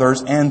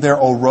fathers, and there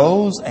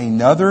arose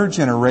another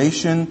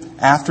generation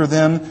after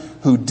them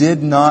who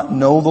did not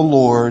know the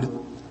Lord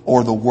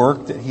or the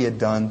work that He had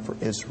done for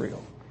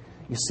Israel.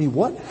 You see,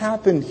 what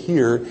happened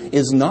here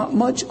is not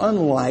much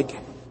unlike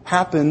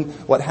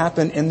what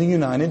happened in the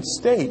United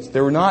States.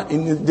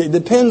 It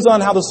depends on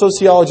how the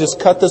sociologists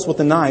cut this with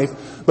a knife,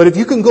 but if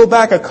you can go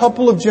back a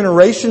couple of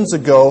generations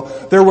ago,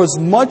 there was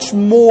much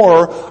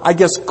more,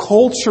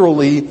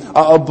 culturally,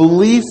 a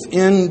belief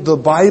in the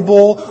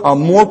Bible.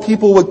 More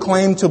people would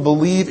claim to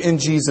believe in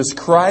Jesus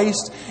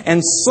Christ.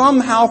 And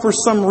somehow, for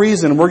some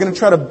reason, we're going to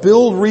try to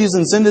build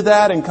reasons into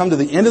that and come to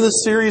the end of the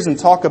series and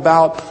talk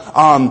about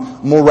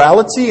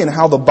morality and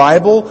how the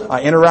Bible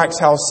interacts,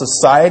 how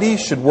society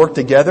should work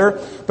together.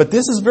 But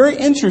this is very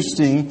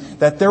interesting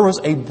that there was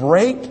a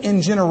break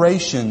in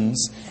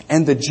generations,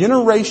 and the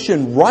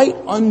generation right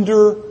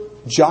under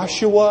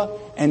Joshua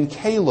and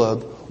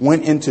Caleb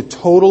went into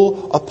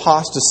total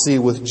apostasy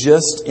with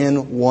just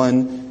in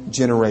one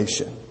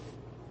generation.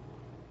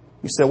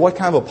 You say, what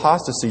kind of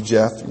apostasy,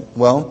 Jeff?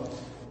 Well,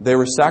 they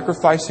were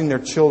sacrificing their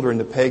children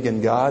to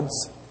pagan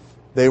gods.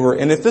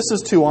 And if this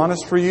is too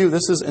honest for you,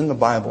 this is in the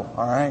Bible,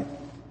 all right?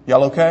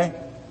 Y'all okay?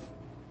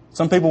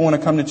 Some people want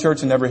to come to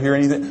church and never hear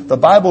anything. The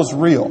Bible's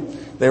real.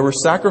 They were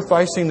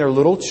sacrificing their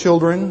little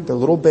children, their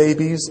little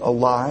babies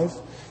alive.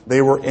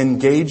 They were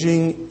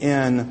engaging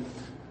in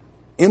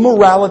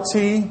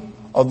immorality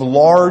of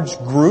large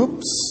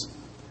groups.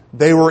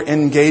 They were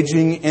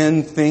engaging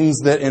in things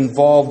that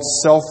involved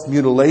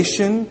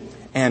self-mutilation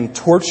and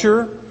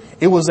torture.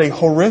 It was a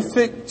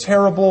horrific,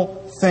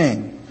 terrible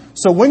thing.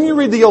 So when you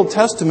read the Old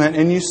Testament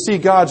and you see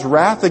God's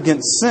wrath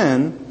against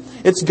sin,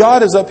 it's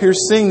God is up here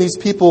seeing these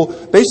people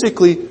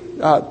basically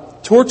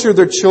torture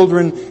their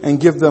children and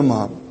give them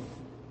up.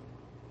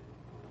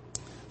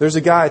 There's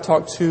a guy I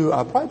talked to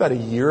probably about a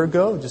year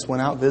ago, just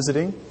went out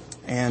visiting,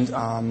 and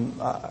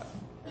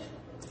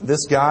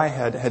this guy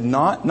had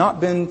not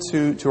been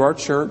to our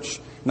church,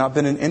 not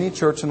been in any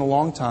church in a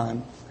long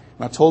time.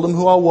 And I told him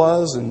who I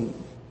was and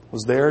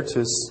was there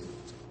to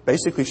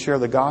basically share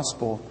the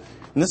gospel.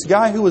 And this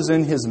guy who was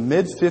in his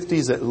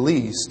mid-50s at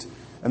least,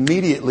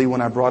 immediately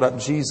when I brought up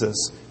Jesus,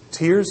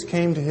 tears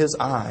came to his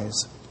eyes.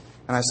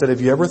 And I said,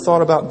 have you ever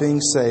thought about being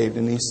saved?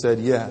 And he said,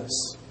 yes.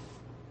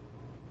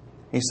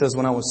 He says,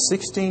 when I was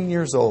 16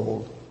 years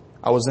old,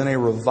 I was in a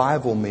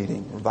revival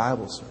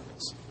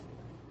service.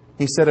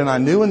 He said, and I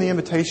knew when the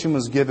invitation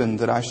was given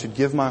that I should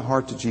give my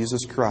heart to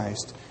Jesus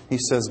Christ. He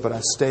says, but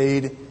I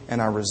stayed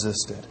and I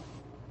resisted.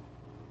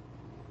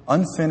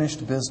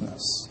 Unfinished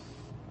business.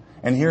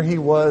 And here he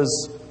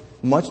was,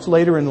 much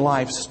later in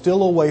life,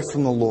 still away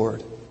from the Lord.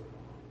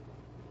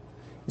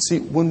 You see,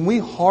 when we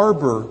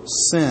harbor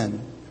sin,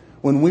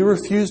 when we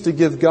refuse to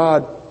give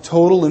God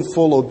total and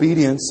full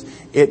obedience,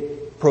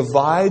 it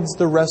provides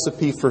the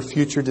recipe for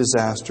future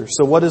disaster.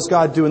 So what does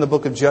God do in the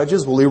book of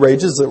Judges? Well, He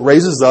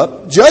raises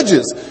up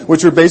judges,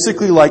 which are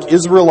basically like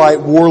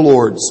Israelite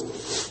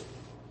warlords.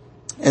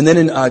 And then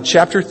in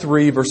chapter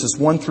 3, verses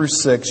 1 through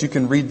 6, you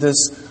can read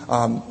this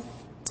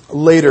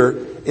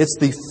later. It's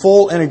the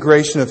full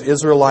integration of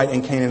Israelite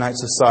and Canaanite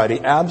society.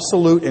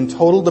 Absolute and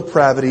total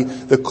depravity.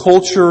 The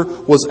culture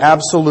was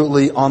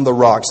absolutely on the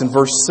rocks. In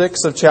verse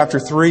 6 of chapter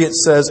 3 it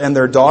says, "And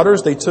their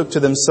daughters they took to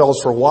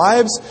themselves for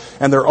wives,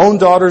 and their own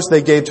daughters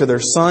they gave to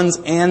their sons,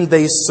 and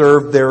they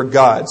served their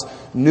gods."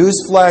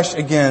 Newsflash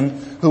again,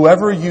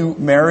 whoever you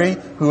marry,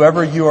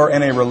 whoever you are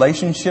in a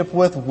relationship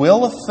with,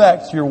 will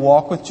affect your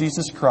walk with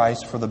Jesus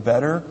Christ for the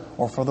better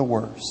or for the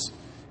worse.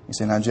 You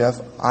say, "Now Jeff,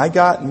 I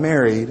got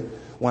married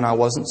when I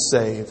wasn't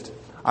saved.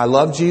 I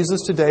love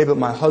Jesus today, but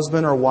my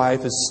husband or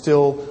wife is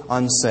still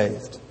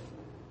unsaved."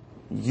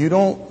 You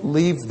don't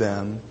leave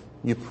them,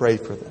 you pray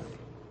for them.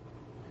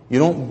 You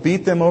don't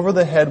beat them over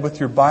the head with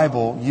your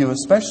Bible. You,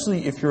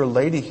 especially if you're a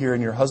lady here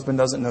and your husband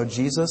doesn't know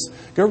Jesus,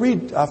 go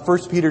read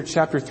 1 Peter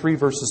chapter 3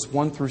 verses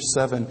 1 through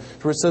 7,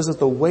 where it says that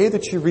the way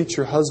that you reach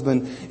your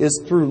husband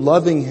is through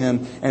loving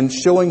him and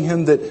showing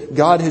him that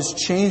God has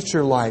changed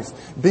your life,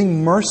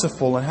 being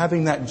merciful and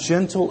having that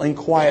gentle and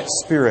quiet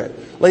spirit.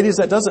 Ladies,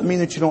 that doesn't mean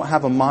that you don't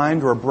have a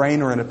mind or a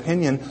brain or an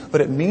opinion, but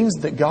it means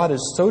that God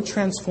has so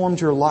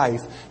transformed your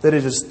life that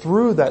it is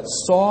through that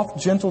soft,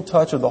 gentle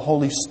touch of the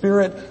Holy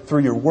Spirit,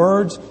 through your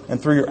words, and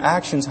through your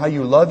actions, how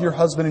you love your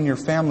husband and your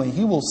family,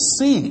 He will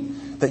see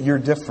that you're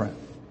different.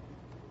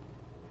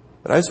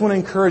 But I just want to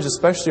encourage,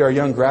 especially our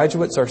young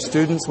graduates, our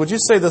students, would you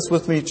say this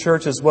with me,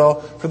 church, as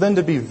well, for them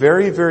to be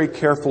very, very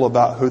careful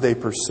about who they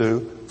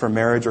pursue for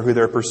marriage or who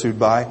they're pursued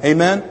by.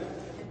 Amen?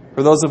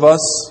 For those of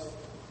us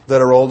that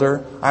are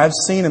older, I've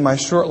seen in my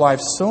short life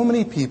so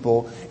many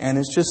people, and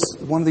it's just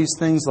one of these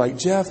things like,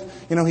 Jeff,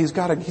 he's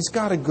got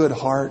a good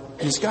heart.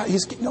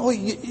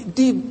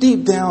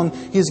 Deep down,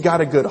 he's got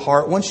a good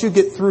heart. Once you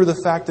get through the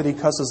fact that he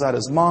cusses out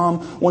his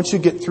mom, once you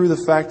get through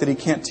the fact that he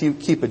can't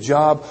keep a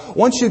job,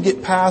 once you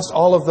get past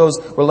all of those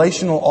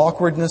relational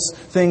awkwardness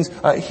things,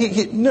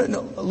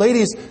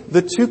 ladies,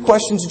 the two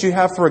questions that you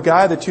have for a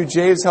guy, the two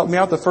J's, help me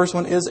out. The first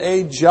one is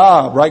a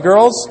job, right,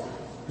 girls?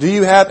 Do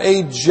you have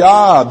a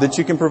job that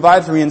you can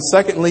provide for me? And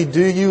secondly,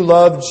 do you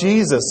love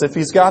Jesus? If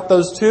he's got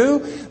those two,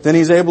 then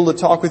he's able to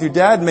talk with your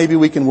dad. Maybe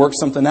we can work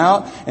something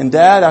out. And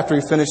Dad, after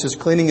he finishes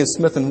cleaning his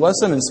Smith &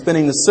 Wesson and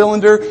spinning the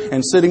cylinder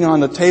and sitting on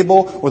the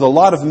table with a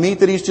lot of meat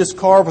that he's just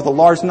carved with a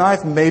large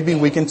knife, maybe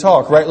we can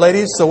talk. Right,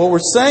 ladies? So what we're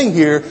saying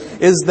here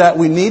is that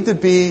we need to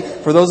be,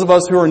 for those of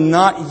us who are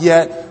not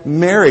yet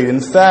married.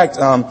 In fact,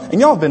 and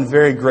y'all have been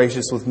very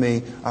gracious with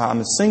me.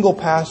 I'm a single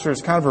pastor.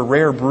 It's kind of a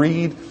rare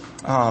breed.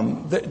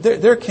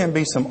 There can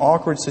be some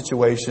awkward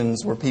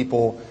situations where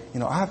people,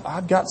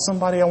 I've got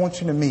somebody I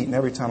want you to meet, and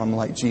every time I'm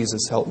like,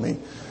 Jesus, help me.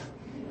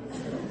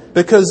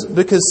 Because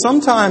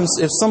sometimes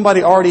if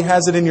somebody already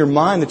has it in your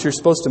mind that you're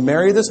supposed to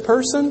marry this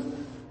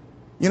person,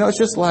 it's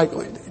just like,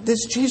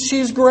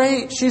 she's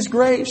great.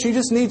 She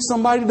just needs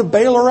somebody to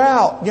bail her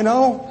out,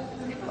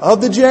 of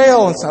the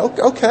jail. And so,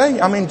 okay.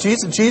 I mean,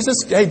 Jesus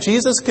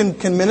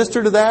can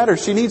minister to that, or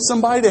she needs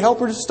somebody to help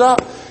her to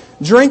stop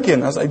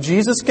drinking. I was like,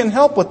 Jesus can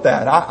help with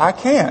that. I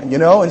can't,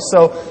 and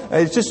so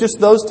it's just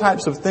those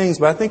types of things.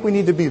 But I think we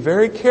need to be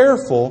very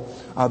careful,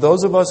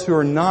 those of us who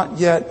are not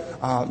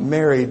yet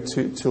married,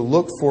 to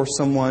look for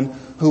someone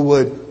who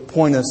would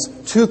point us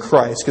to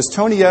Christ. Because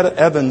Tony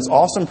Evans,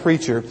 awesome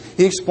preacher,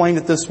 he explained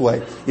it this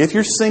way. If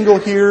you're single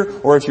here,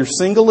 or if you're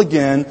single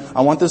again,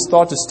 I want this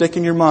thought to stick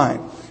in your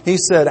mind. He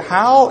said,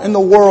 how in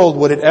the world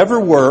would it ever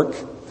work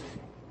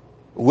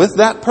with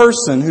that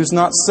person who's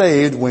not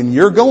saved when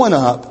you're going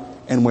up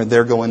and when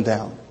they're going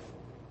down?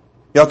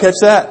 Y'all catch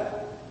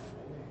that?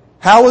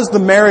 How is the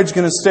marriage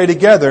going to stay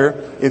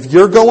together if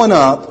you're going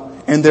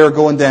up and they're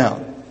going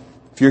down?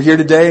 If you're here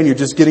today and you're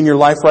just getting your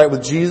life right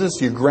with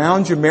Jesus, you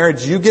ground your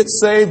marriage, you get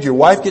saved, your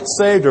wife gets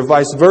saved, or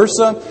vice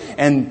versa,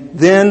 and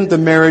then the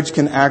marriage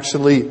can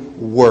actually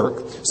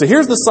work. So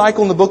here's the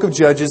cycle in the book of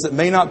Judges that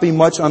may not be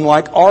much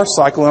unlike our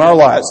cycle in our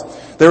lives.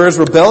 There is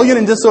rebellion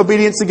and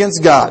disobedience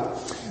against God.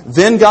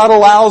 Then God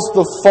allows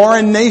the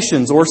foreign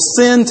nations or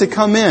sin to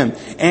come in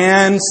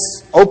and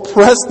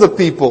oppress the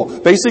people.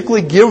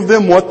 Basically give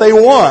them what they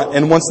want.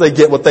 And once they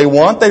get what they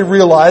want, they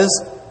realize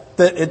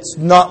that it's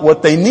not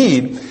what they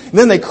need. And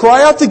then they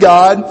cry out to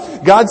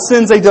God. God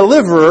sends a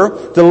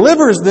deliverer,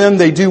 delivers them,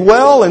 they do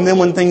well, and then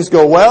when things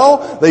go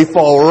well, they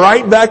fall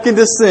right back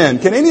into sin.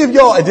 Can any of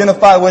y'all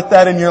identify with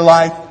that in your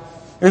life?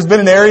 There's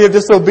been an area of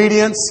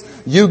disobedience.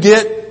 You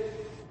get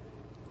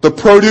the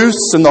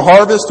produce and the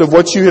harvest of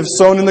what you have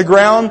sown in the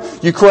ground.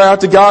 You cry out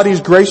to God. He's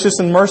gracious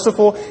and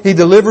merciful. He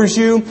delivers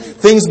you.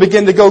 Things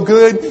begin to go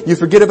good. You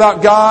forget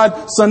about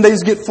God.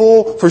 Sundays get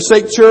full.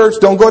 Forsake church.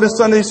 Don't go to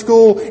Sunday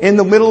school. In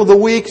the middle of the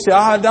week, say,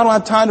 I don't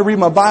have time to read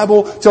my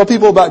Bible. Tell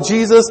people about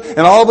Jesus. And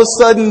all of a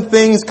sudden,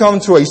 things come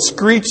to a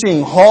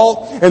screeching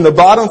halt, and the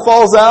bottom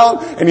falls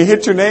out, and you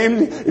hit your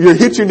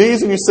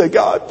knees, and you say,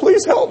 God,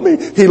 please help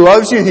me. He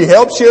loves you. He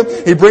helps you.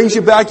 He brings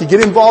you back. You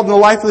get involved in the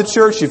life of the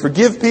church. You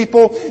forgive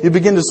people. You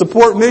begin to to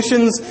support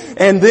missions,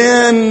 and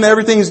then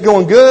everything's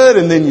going good,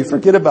 and then you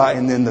forget about it,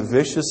 and then the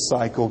vicious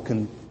cycle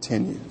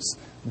continues.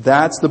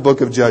 That's the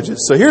book of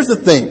Judges. So here's the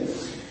thing.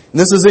 And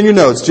this is in your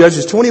notes.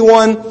 Judges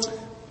 21,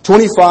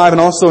 25,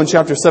 and also in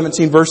chapter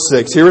 17, verse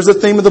 6. Here is the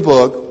theme of the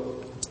book.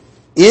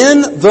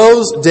 In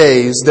those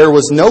days, there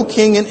was no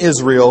king in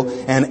Israel,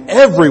 and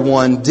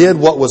everyone did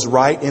what was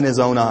right in his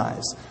own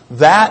eyes.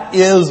 That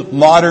is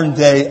modern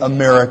day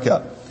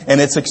America. And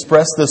it's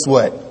expressed this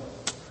way.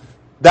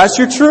 That's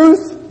your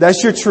truth.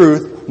 That's your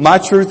truth. My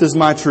truth is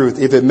my truth.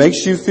 If it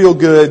makes you feel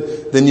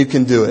good, then you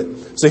can do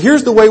it. So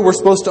here's the way we're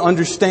supposed to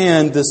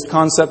understand this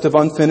concept of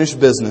unfinished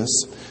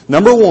business.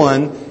 Number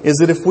one is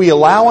that if we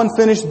allow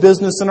unfinished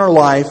business in our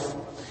life,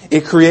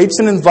 it creates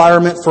an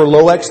environment for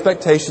low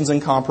expectations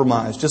and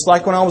compromise. Just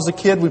like when I was a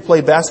kid, we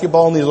played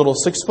basketball in these little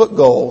 6-foot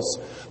goals.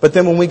 But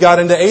then when we got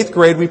into 8th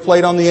grade, we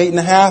played on the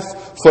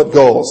 8.5-foot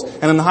goals.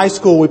 And in high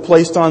school, we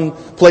played on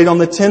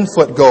the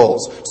 10-foot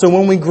goals. So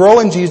when we grow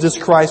in Jesus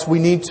Christ, we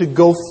need to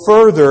go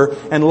further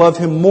and love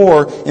Him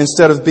more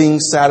instead of being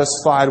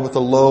satisfied with a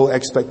low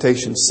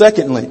expectation.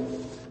 Secondly,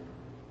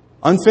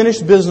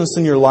 unfinished business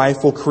in your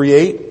life will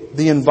create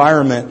the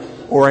environment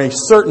or a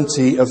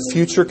certainty of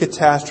future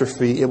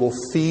catastrophe. It will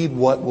feed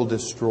what will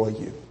destroy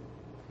you.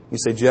 You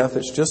say, Jeff,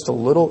 it's just a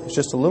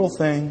little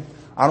thing.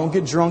 I don't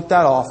get drunk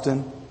that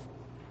often.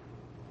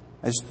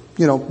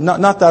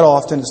 Not that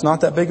often. It's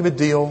not that big of a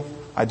deal.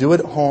 I do it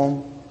at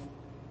home.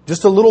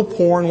 Just a little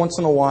porn once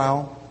in a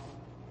while.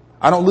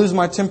 I don't lose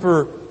my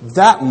temper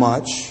that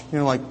much,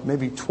 like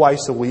maybe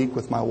twice a week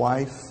with my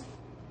wife.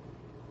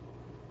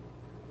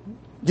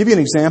 Give you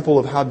an example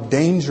of how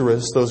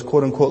dangerous those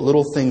quote-unquote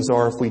little things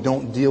are if we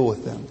don't deal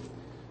with them.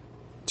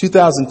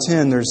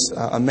 2010, there's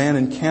a man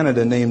in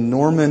Canada named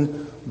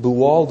Norman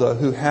Buwalda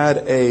who had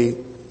a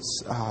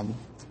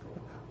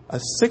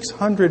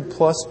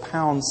 600-plus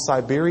pound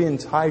Siberian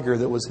tiger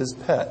that was his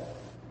pet.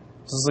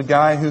 This is a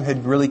guy who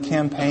had really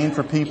campaigned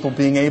for people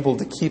being able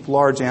to keep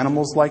large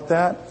animals like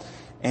that.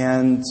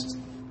 And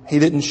he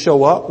didn't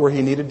show up where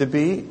he needed to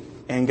be.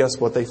 And guess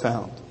what they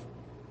found?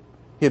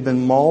 He had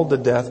been mauled to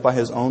death by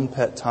his own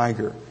pet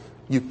tiger.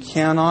 You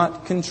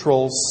cannot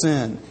control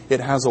sin. It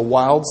has a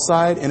wild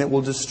side and it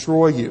will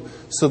destroy you.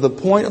 So the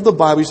point of the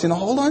Bible, you're saying,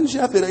 hold on,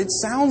 Jeff, it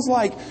sounds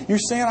like you're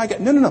saying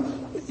No.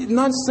 You're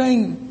not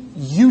saying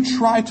you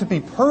try to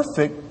be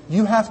perfect.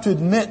 You have to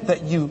admit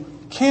that you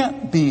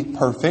can't be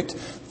perfect.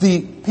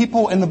 The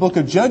people in the book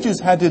of Judges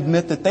had to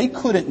admit that they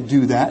couldn't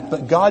do that,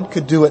 but God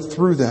could do it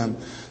through them.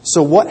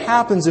 So what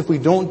happens if we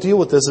don't deal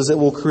with this is it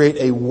will create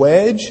a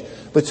wedge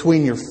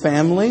between your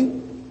family.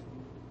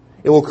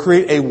 It will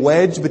create a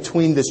wedge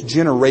between this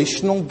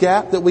generational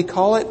gap that we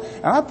call it.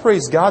 And I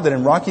praise God that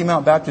in Rocky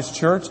Mount Baptist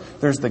Church,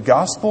 there's the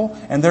gospel,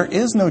 and there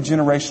is no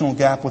generational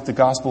gap with the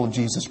gospel of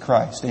Jesus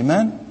Christ.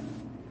 Amen?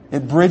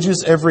 It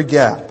bridges every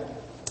gap.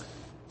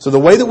 So the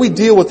way that we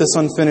deal with this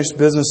unfinished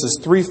business is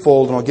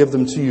threefold, and I'll give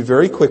them to you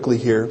very quickly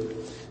here.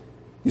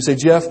 You say,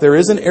 Jeff, there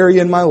is an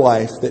area in my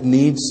life that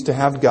needs to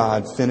have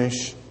God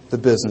finish the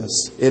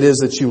business. It is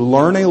that you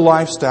learn a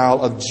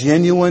lifestyle of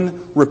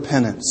genuine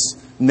repentance.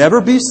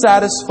 Never be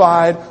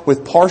satisfied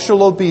with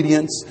partial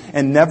obedience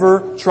and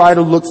never try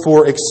to look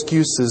for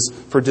excuses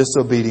for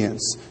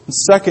disobedience. And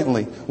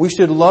secondly, we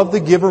should love the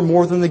giver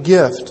more than the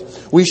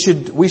gift. We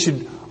should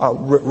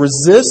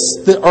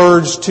resist the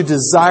urge to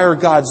desire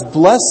God's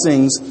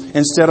blessings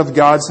instead of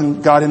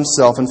God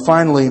Himself. And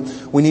finally,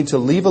 we need to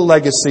leave a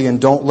legacy and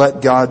don't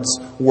let God's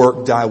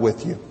work die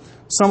with you.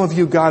 Some of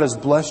you, God has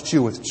blessed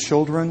you with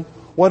children.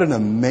 What an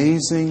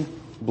amazing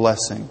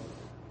blessing.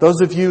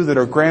 Those of you that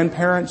are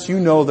grandparents, you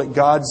know that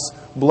God's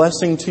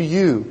blessing to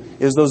you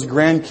is those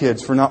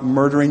grandkids for not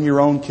murdering your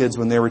own kids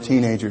when they were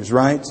teenagers,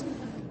 right?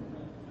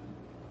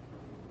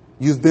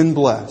 You've been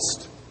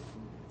blessed.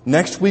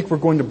 Next week, we're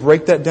going to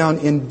break that down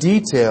in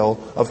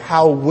detail of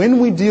how, when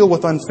we deal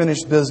with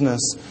unfinished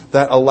business,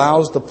 that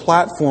allows the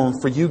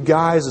platform for you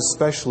guys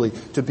especially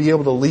to be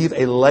able to leave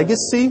a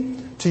legacy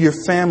to your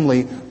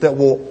family that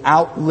will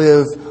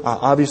outlive,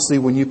 obviously,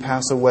 when you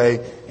pass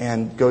away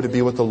and go to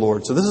be with the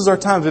Lord. So this is our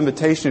time of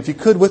invitation. If you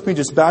could, with me,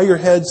 just bow your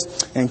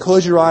heads and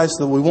close your eyes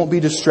so that we won't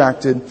be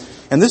distracted.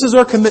 And this is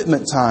our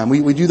commitment time.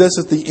 We do this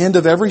at the end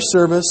of every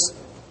service.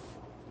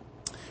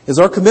 It's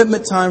our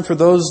commitment time for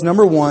those,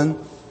 number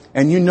one,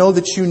 and you know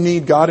that you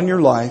need God in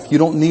your life. You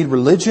don't need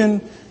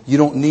religion. You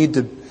don't need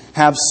to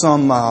have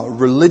some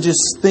religious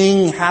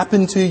thing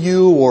happen to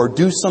you or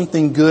do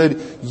something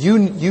good. You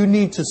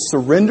need to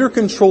surrender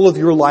control of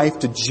your life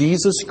to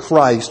Jesus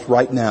Christ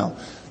right now.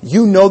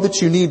 You know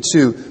that you need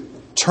to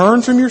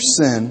turn from your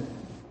sin,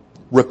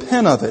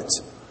 repent of it,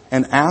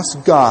 and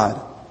ask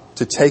God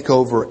to take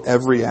over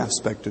every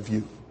aspect of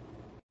you.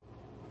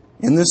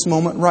 In this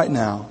moment right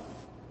now,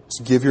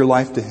 just give your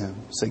life to Him.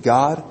 Say,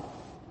 God,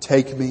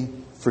 take me,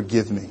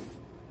 forgive me.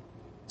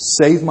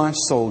 Save my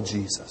soul,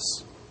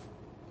 Jesus.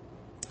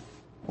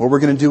 What we're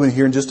going to do in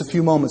here in just a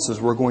few moments is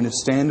we're going to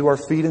stand to our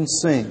feet and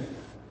sing.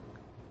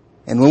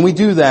 And when we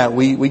do that,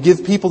 we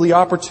give people the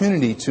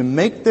opportunity to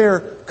make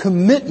their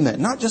commitment,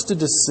 not just a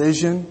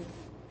decision,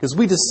 because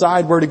we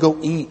decide where to go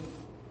eat.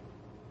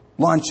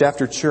 lunch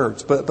after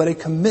church, but a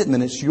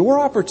commitment. It's your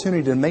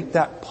opportunity to make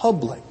that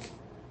public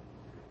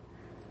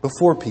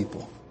before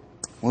people.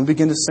 When we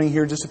begin to sing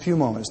here in just a few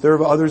moments, there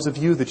are others of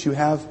you that you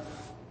have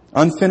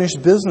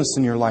unfinished business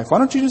in your life. Why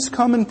don't you just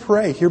come and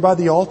pray here by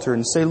the altar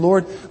and say,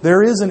 Lord,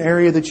 there is an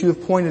area that you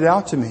have pointed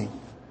out to me.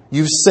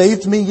 You've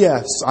saved me,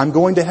 yes. I'm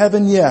going to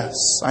heaven, yes.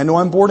 I know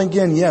I'm born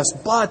again, yes.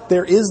 But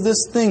there is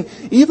this thing,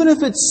 even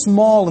if it's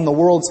small in the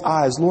world's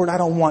eyes, Lord, I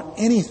don't want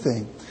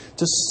anything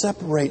to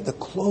separate the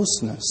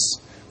closeness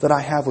that I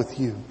have with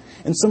you.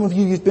 And some of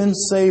you, you've been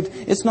saved.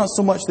 It's not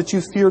so much that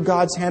you fear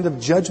God's hand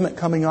of judgment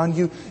coming on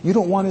you. You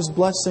don't want His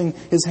blessing,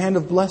 His hand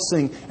of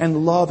blessing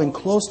and love and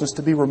closeness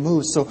to be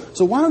removed. So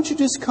why don't you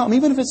just come,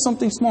 even if it's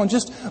something small, and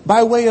just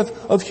by way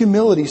of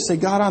humility, say,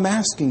 God, I'm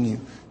asking you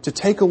to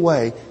take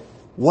away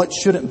what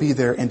shouldn't be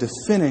there and to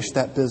finish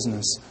that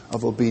business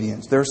of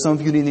obedience. There are some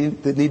of you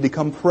that need to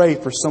come pray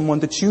for someone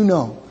that you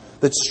know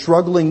that's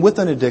struggling with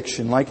an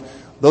addiction, like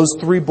those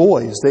 3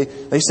 boys.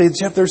 They say,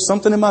 Jeff, there's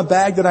something in my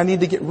bag that I need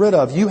to get rid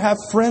of. You have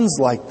friends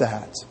like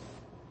that.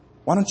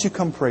 Why don't you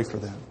come pray for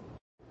them?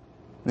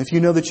 And if you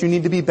know that you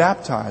need to be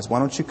baptized, why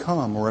don't you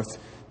come? Or if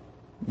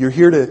you're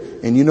here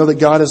and you know that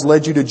God has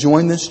led you to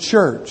join this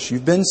church,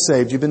 you've been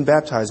saved, you've been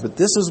baptized, but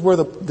this is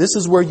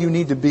where you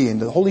need to be,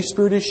 and the Holy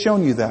Spirit has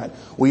shown you that.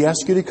 We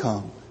ask you to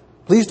come.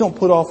 Please don't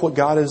put off what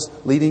God is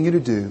leading you to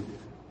do.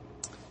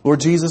 Lord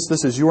Jesus,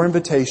 this is your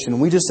invitation.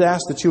 We just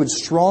ask that you would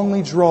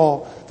strongly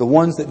draw the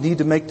ones that need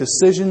to make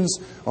decisions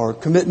or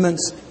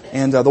commitments,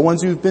 and the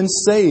ones who've been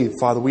saved,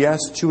 Father. We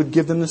ask that you would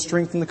give them the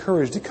strength and the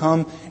courage to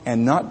come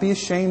and not be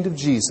ashamed of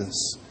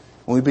Jesus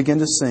when we begin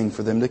to sing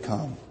for them to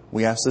come.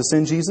 We ask this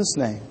in Jesus'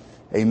 name.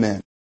 Amen.